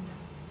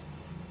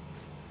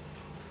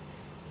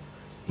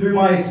 Through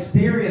my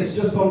experience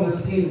just on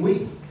this 10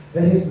 weeks,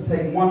 it has to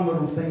take one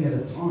little thing at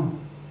a time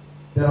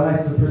that I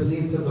have to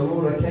present to the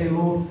Lord. Okay,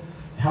 Lord,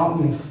 help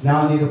me.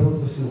 Now I need to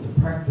put this into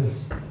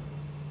practice.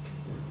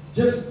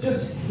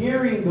 Just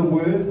hearing the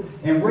word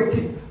and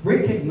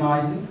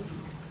recognizing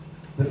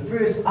the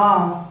first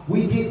R,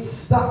 we get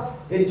stuck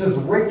at just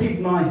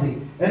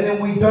recognizing, and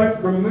then we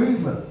don't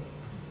remove it.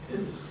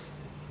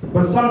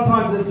 But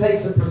sometimes it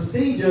takes a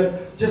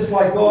procedure, just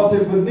like God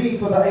did with me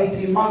for the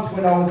 18 months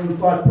when I was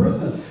inside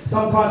prison.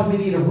 Sometimes we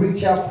need to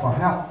reach out for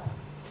help.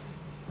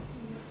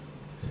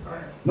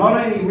 Not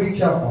only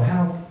reach out for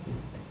help,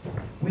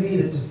 we need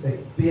to just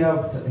be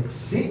able to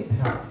accept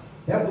help.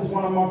 That was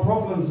one of my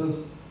problems,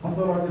 is I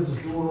thought I could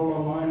just do it all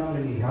on my own. I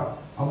don't need help.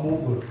 I'm all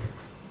good.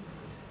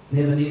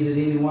 Never needed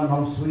anyone.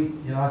 I'm sweet.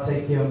 I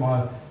take care of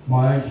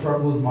my own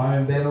struggles, my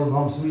own battles.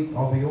 I'm sweet.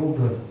 I'll be all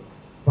good.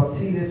 But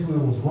tell you, that's where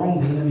it was wrong.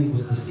 The enemy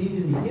was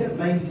deceiving me. Yeah,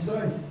 maybe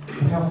so.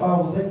 But how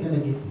far was that going to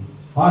get me?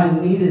 I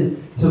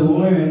needed to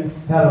learn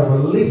how to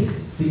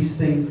release these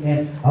things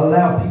and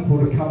allow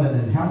people to come in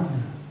and help me.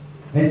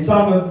 And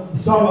some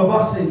of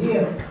us in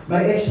here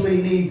may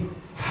actually need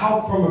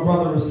help from a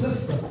brother or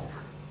sister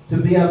to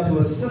be able to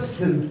assist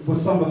them with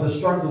some of the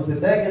struggles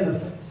that they're going to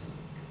face.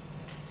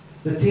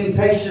 The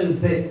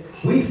temptations that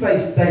we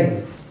face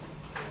daily.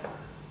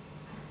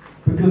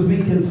 Because we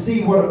can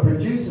see what it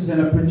produces,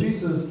 and it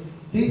produces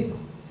death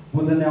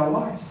within our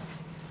lives.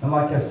 And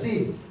like I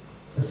said,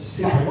 it's a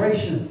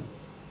separation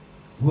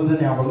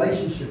within our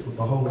relationship with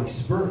the Holy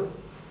Spirit.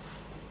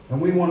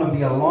 And we want to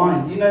be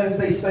aligned. You know that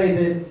they say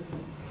that,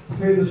 I've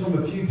heard this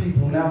from a few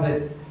people now,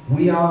 that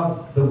we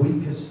are the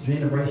weakest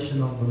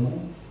generation of them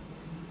all.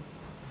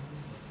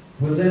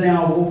 Within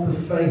our walk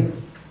of faith,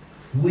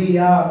 we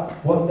are,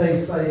 what they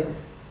say,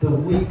 the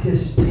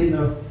weakest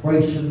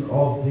generation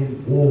of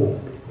them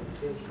all.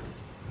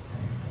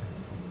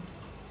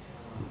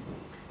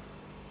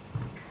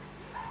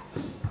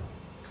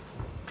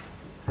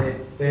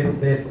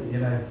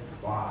 That,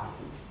 wow.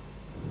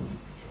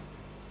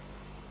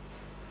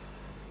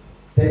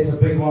 That's a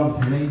big one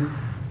for me.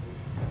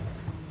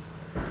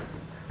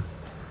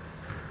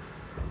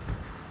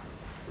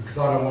 Because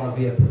I don't want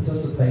to be a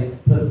participant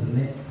in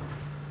that.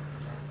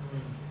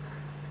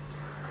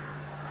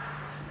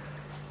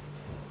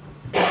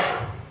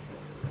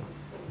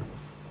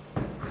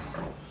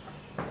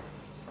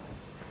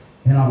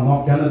 And I'm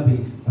not going to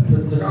be a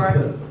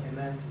participant.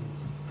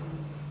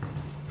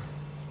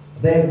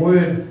 That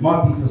word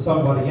might be for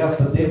somebody else,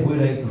 but that word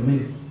ain't for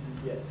me.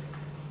 Yeah.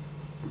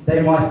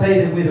 They might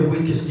say that we're the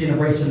weakest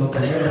generation of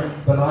the world,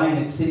 but I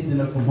ain't accepting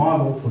it for my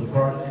walk with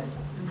Christ.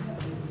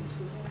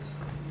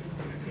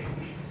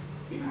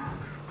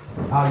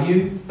 Are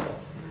you?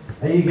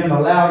 Are you going to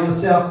allow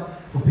yourself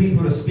for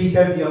people to speak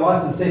over your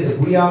life and say that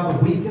we are the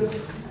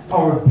weakest?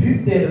 I'll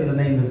rebuke that in the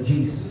name of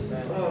Jesus.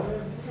 I'm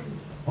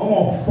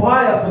on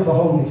fire for the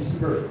Holy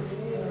Spirit.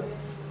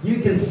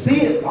 You can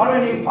see it.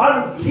 I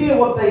don't care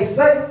what they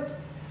say.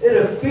 It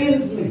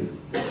offends me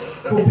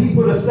for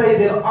people to say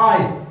that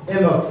I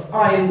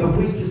am the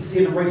weakest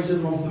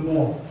generation of them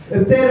all.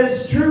 If that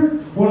is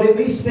true, well, let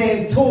me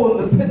stand tall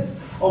in the pits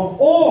of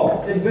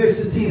all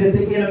adversity that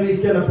the enemy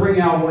is going to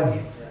bring our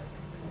way.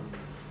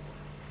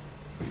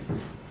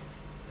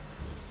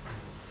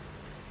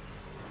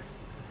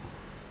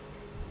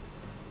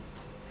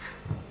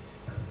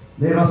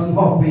 Let us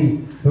not be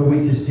the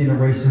weakest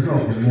generation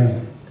of them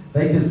all.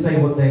 They can say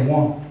what they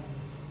want.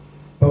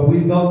 But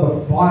we've got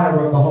the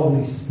fire of the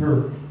Holy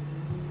Spirit.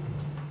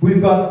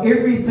 We've got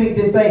everything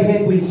that they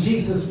had when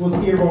Jesus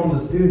was here on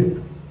this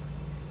earth.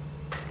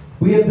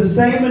 We have the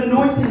same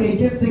anointing and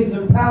giftings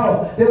and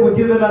power that were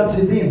given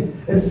unto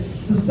them.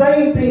 It's the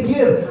same thing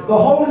here. The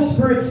Holy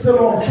Spirit's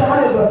still on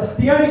fire.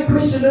 The only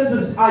question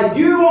is are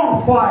you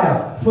on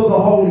fire for the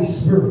Holy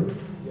Spirit?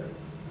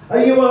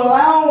 Are you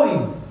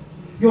allowing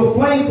your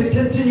flame to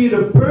continue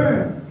to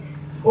burn?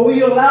 Or are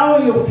you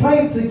allowing your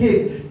flame to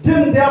get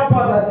dimmed out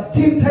by the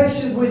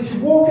temptations which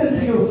you walk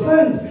into your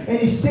sins and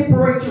you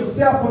separate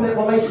yourself from that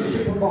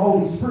relationship with the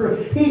Holy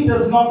Spirit? He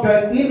does not go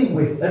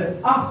anywhere.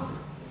 It's us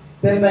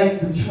that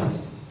make the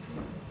choices.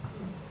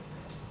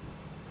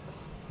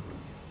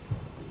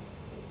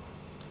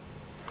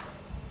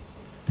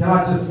 Can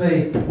I just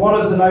say,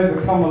 what does an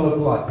overcomer look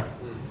like?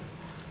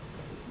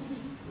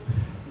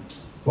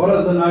 What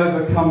does an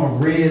overcomer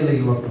really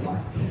look like?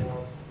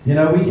 You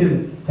know, we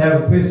can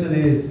have a person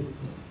who,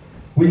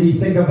 when you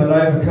think of an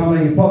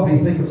overcomer, you probably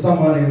think of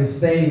someone who's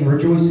standing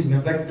rejoicing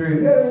in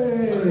victory.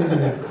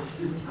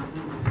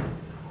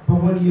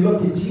 But when you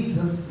look at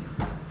Jesus,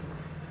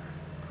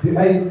 he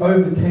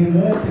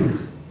overcame all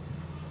things.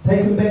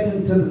 Take him back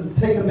into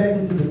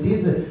the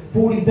desert,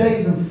 40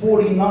 days and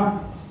 40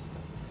 nights.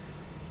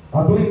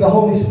 I believe the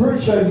Holy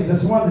Spirit showed me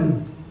this one,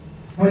 and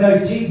we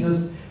know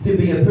Jesus to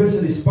be a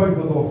person who spoke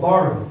with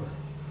authority.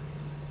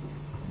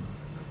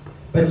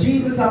 But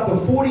Jesus, after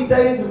 40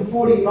 days and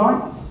 40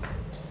 nights,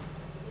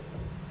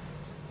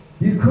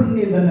 you couldn't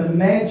even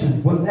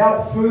imagine,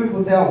 without food,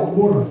 without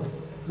water,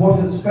 what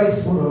his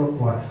face would have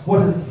looked like,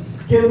 what his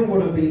skin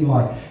would have been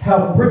like,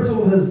 how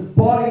brittle his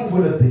body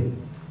would have been.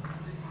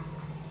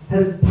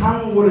 His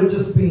tongue would have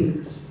just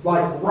been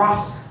like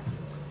rust.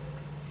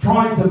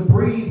 Trying to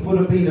breathe would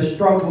have been a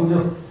struggle.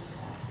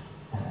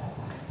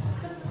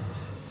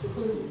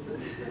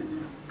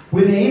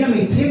 When the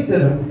enemy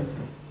tempted him,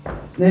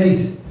 then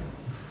he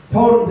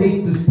told him to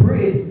eat this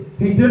bread,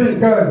 he didn't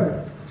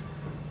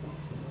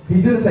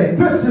say,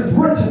 "This is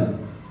written."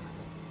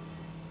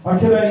 I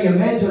can only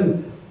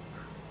imagine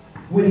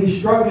when he's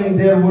struggling,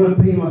 there would have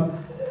been like,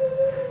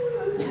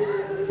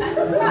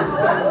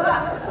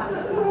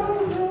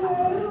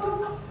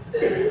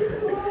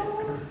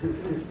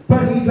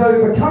 but he's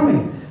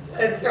overcoming.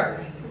 That's right.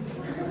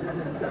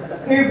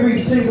 Every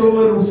single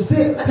little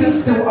step,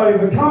 he's still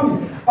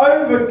overcoming.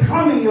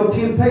 Overcoming your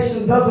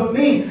temptation doesn't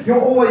mean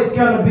you're always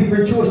going to be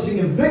rejoicing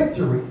in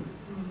victory.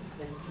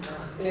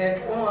 Yeah,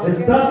 come on.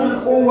 It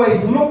doesn't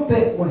always look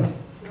that way.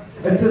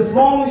 It's as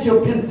long as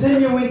you're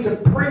continuing to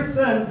press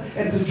in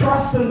and to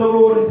trust in the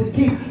Lord and to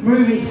keep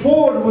moving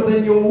forward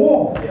within your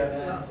walk.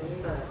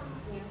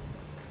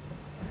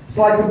 It's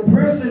like a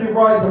person who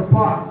rides a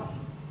bike.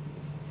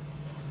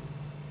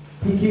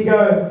 He can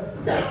go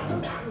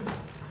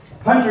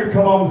 100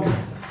 kilometers.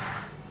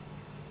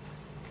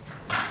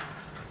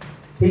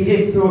 He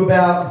gets to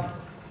about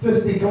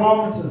 50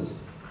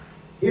 kilometers.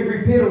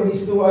 Every pedal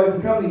he's still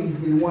overcoming, he's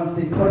getting one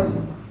step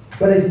closer.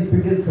 But as he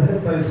begins to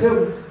hit those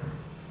hills,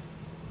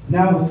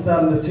 now it's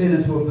starting to turn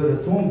into a bit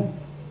of torment.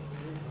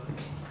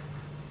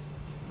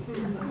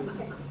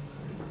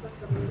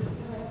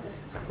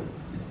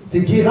 To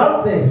get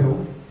up that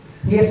hill,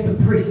 he has to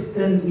press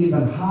in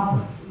even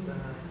harder.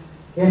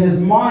 And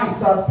his mind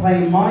starts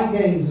playing mind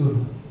games with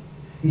him.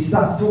 He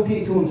starts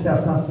talking to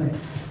himself, starts saying,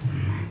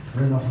 I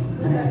don't know if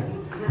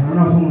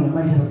I'm going to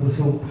make it up this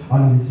hill. I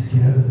need to just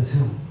get over this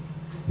hill.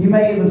 He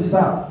may even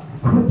start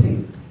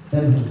quitting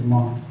in his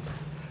mind.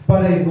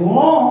 But as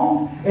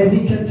long as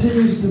he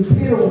continues to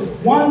pedal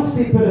one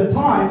step at a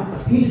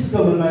time, he's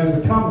still an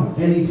overcomer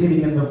and he's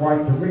heading in the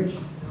right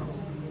direction.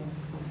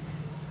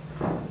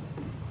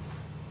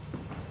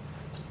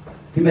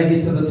 He may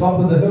get to the top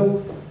of the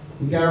hill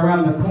and go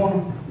around the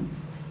corner.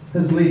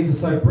 His legs are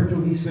so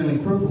brittle, he's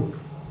feeling crippled.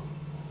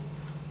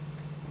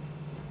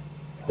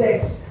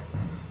 That's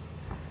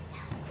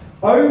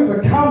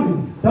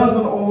overcoming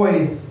doesn't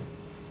always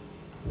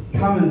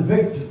come in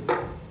victory.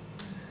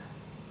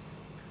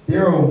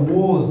 There are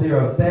wars, there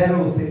are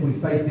battles that we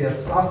face, there are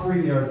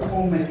suffering, there are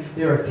torment,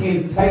 there are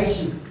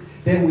temptations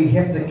that we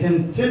have to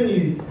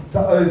continue to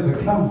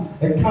overcome.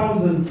 It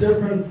comes in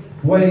different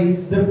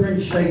ways,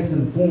 different shapes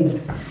and forms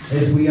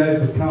as we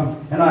overcome.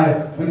 And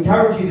I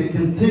encourage you to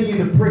continue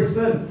to press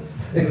in.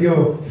 If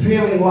you're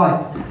feeling like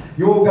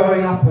you're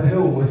going up a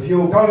hill, if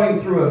you're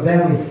going through a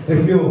valley,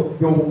 if your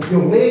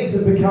legs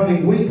are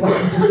becoming weak,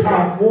 like you just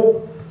can't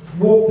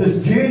walk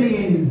this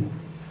journey and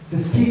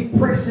just keep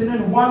pressing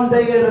in one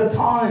day at a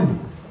time.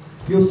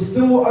 You're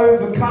still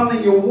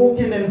overcoming, you're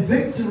walking in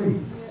victory.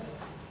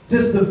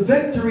 Just the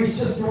victory's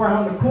just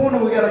around the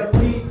corner. We got to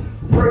keep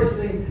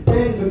pressing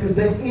in because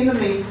the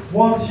enemy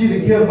wants you to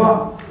give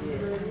up.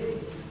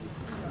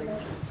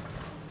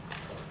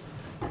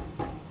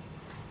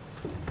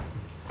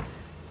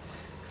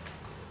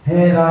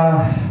 Had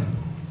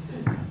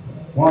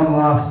one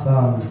last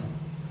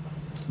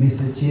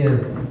message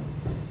here.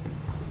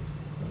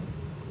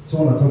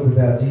 Just want to talk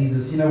about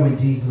Jesus. You know when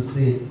Jesus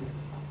said,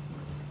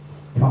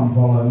 "Come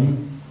follow me."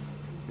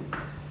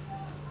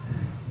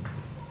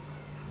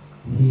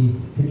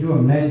 Could you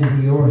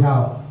imagine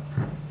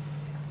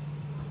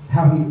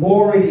how he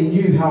already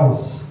knew how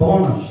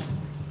astonished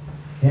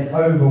and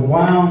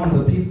overwhelmed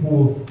the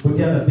people were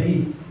going to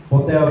be,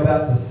 what they were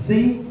about to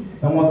see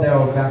and what they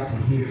were about to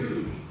hear.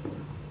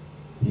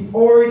 He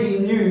already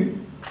knew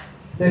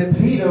that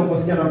Peter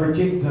was going to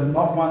reject him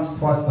not once,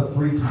 twice, but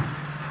 3 times.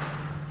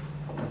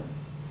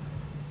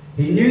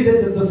 He knew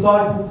that the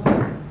disciples,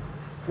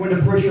 when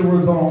the pressure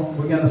was on,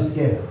 were going to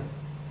scatter.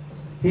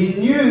 He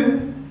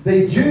knew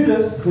that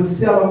Judas would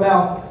sell him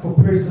out for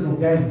personal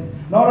gain.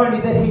 Not only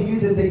that, he knew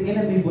that the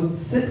enemy would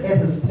sit at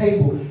his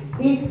table,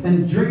 eat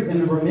and drink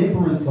in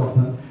remembrance of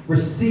him,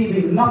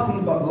 receiving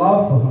nothing but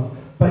love for him,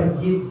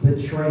 but yet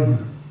betray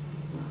him.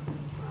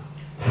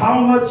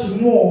 How much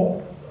more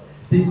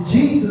did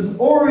Jesus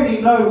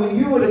already know when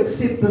you would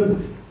accept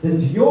him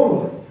into your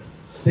life,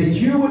 that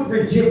you would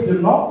reject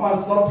him not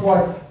once, not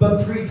twice,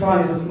 but 3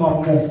 times, if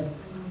not more?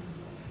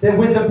 That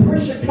when the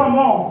pressure come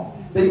on,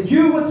 that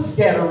you would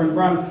scatter and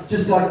run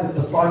just like the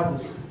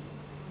disciples.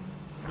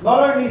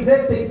 Not only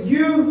that, that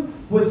you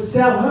would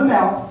sell him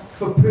out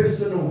for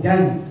personal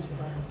gain.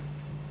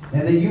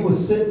 and that you will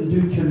sit and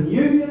do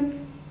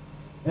communion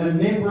in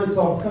remembrance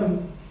of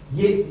Him,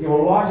 yet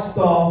your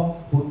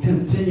lifestyle will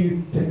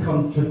continue to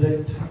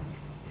contradict Him.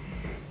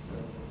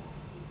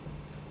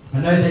 I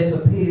know that's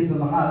appears in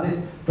the heart,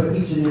 that's for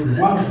each and every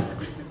one of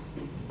us.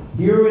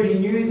 He already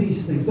knew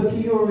these things. Look,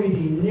 He already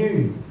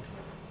knew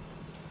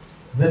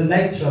the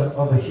nature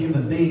of a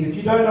human being. If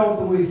you don't know what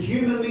the word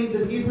human means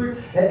in Hebrew,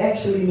 it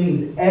actually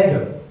means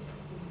Adam.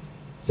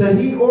 So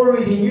He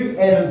already knew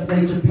Adam's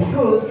nature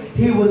because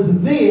He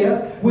was there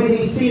when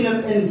He seen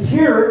him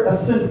inherit a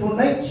sinful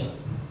nature.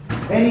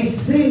 And He's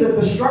seen the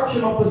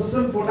destruction of the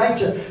sinful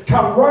nature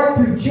come right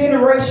through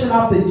generation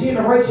after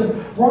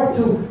generation, right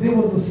till there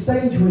was a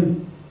stage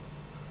when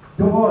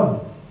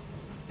God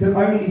could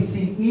only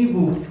see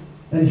evil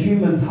in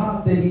humans'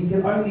 heart, that He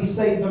could only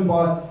save them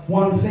by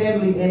one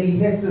family, and He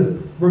had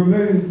to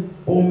remove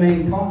all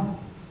mankind.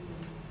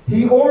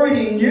 He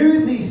already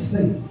knew these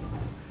things.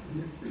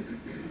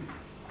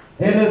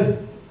 And if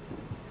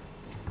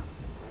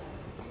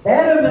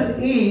Adam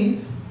and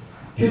Eve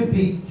could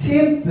be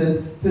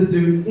tempted to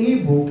do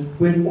evil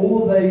when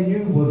all they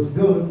knew was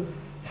good,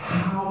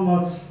 how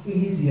much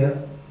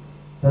easier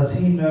does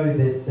He know that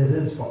it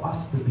is for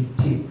us to be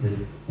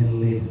tempted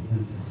and led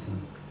into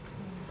sin?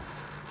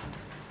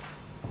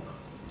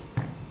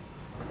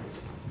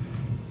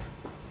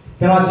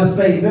 Can I just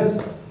say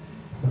this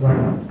as I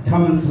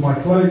come into my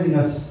closing?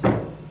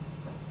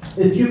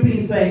 If you've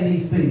been saying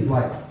these things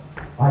like,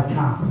 I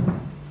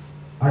can't,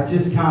 I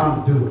just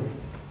can't do it,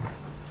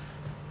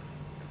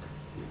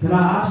 can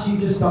I ask you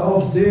just to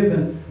observe,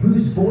 and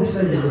whose voice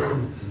are you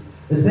listening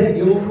to? Is that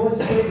your voice?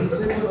 Is that the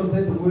serpent, or is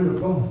that the Word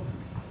of God?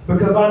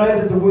 Because I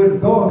know that the Word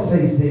of God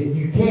says that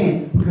you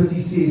can, because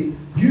He says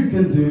you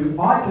can do,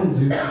 I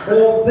can do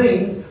all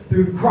things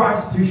through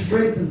Christ who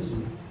strengthens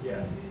me.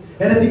 Yeah.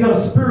 And if you've got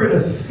a spirit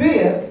of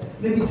fear,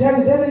 let me tell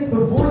you, that ain't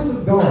the voice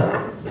of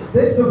God.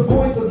 That's the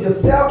voice of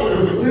yourself with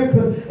the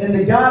serpent in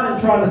the garden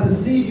trying to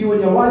deceive you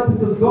in your life,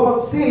 because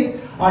God said,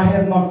 I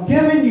have not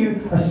given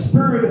you a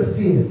spirit of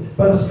fear,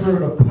 but a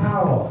spirit of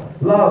power,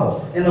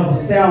 love, and of a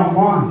sound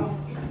mind.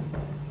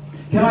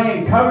 Can I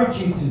encourage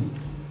you to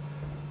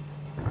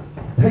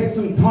take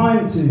some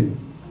time to,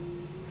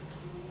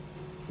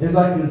 as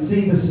I can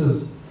see this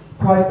is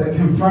quite the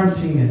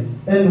confronting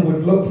and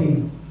inward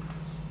looking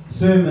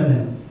sermon,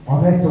 and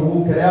I've had to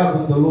walk it out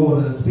with the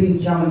Lord, and it's been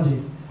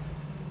challenging.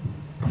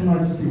 Can I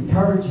just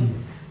encourage you?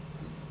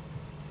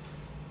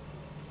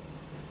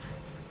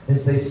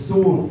 As the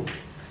sword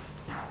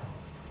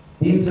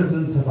enters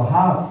into the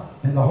heart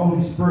and the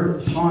Holy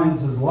Spirit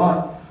shines His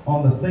light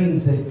on the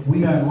things that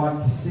we don't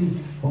like to see,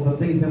 or the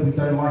things that we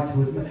don't like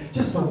to admit,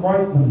 just to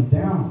write them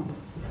down.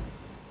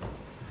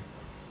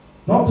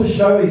 Not to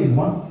show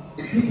anyone.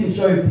 You can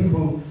show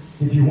people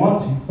if you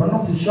want to, but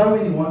not to show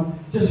anyone,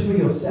 just for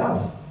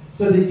yourself,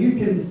 so that you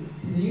can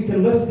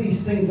lift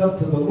these things up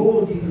to the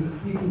Lord. You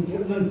can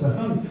give them to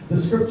Him. The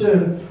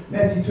scripture,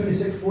 Matthew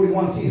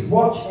 26:41 says,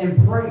 watch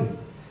and pray,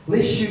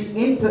 lest you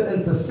enter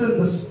into sin.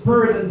 The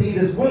spirit indeed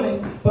is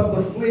willing, but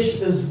the flesh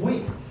is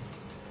weak.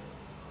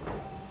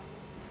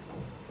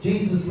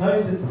 Jesus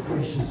knows that the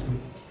flesh is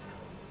weak,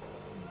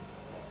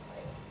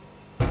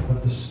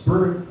 but the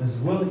spirit is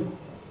willing.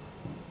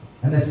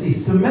 And it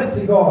says, submit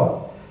to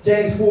God.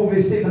 James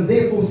 4:7,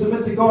 therefore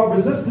submit to God,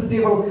 resist the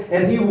devil,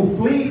 and he will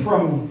flee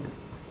from you.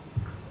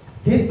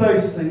 Get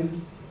those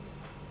things,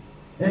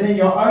 and in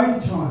your own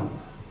time,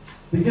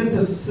 begin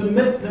to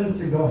submit them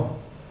to God.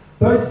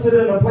 Don't sit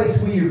in a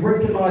place where you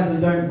recognize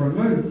and don't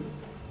remove.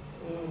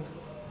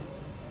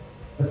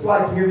 It's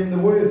like hearing the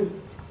word.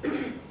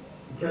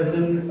 It goes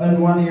in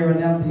one ear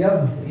and out the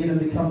other. The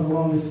enemy comes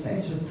along and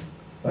snatches.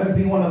 Don't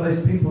be one of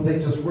those people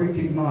that just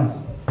recognize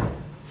it.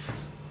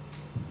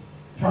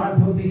 Try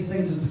and put these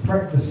things into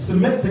practice.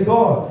 Submit to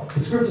God. The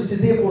scripture says,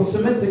 therefore,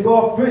 submit to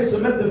God. First,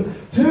 submit them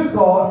to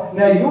God.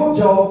 Now, your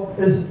job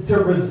is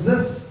to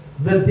resist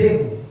the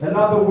devil. In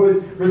other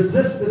words,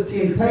 resist the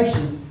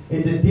temptations,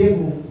 and the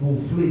devil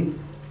will flee.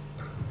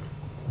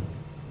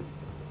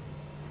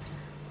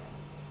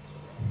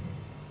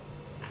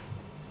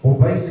 Well,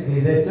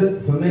 basically, that's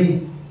it for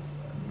me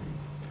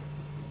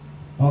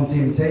on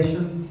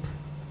temptations.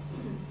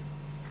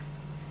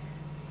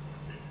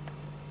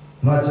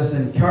 And I just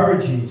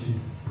encourage you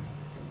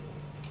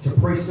to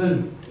press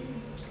in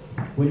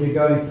when you're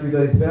going through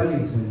those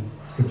valleys and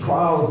the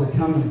trials are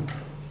coming.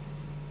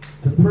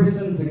 To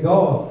press into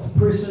God, to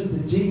press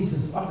into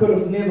Jesus. I could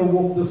have never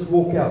walked this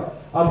walk out.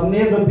 I'd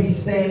never be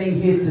standing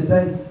here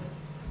today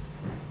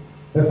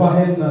if I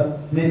hadn't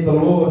met the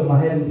Lord and I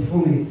hadn't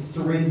fully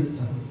surrendered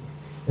to Him.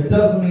 It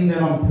doesn't mean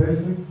that I'm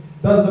perfect.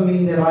 Doesn't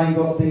mean that I ain't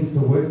got things to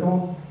work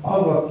on.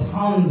 I've got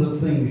tons of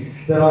things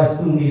that I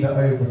still need to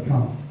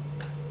overcome.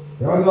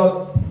 I've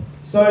got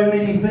so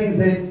many things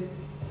that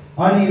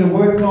I need to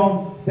work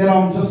on, that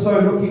I'm just so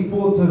looking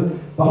forward to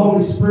the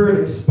Holy Spirit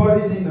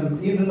exposing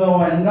them. Even though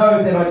I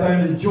know that I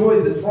don't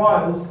enjoy the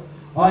trials,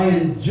 I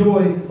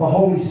enjoy the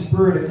Holy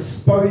Spirit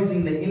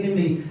exposing the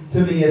enemy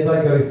to me as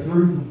I go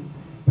through them,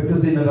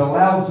 because then it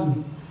allows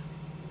me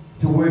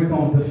to work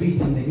on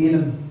defeating the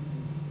enemy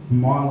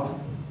in my life.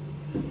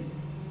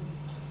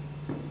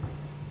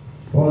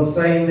 Well, in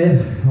saying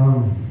that,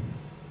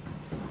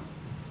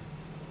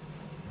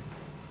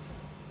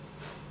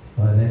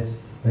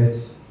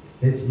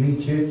 that's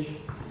me, church.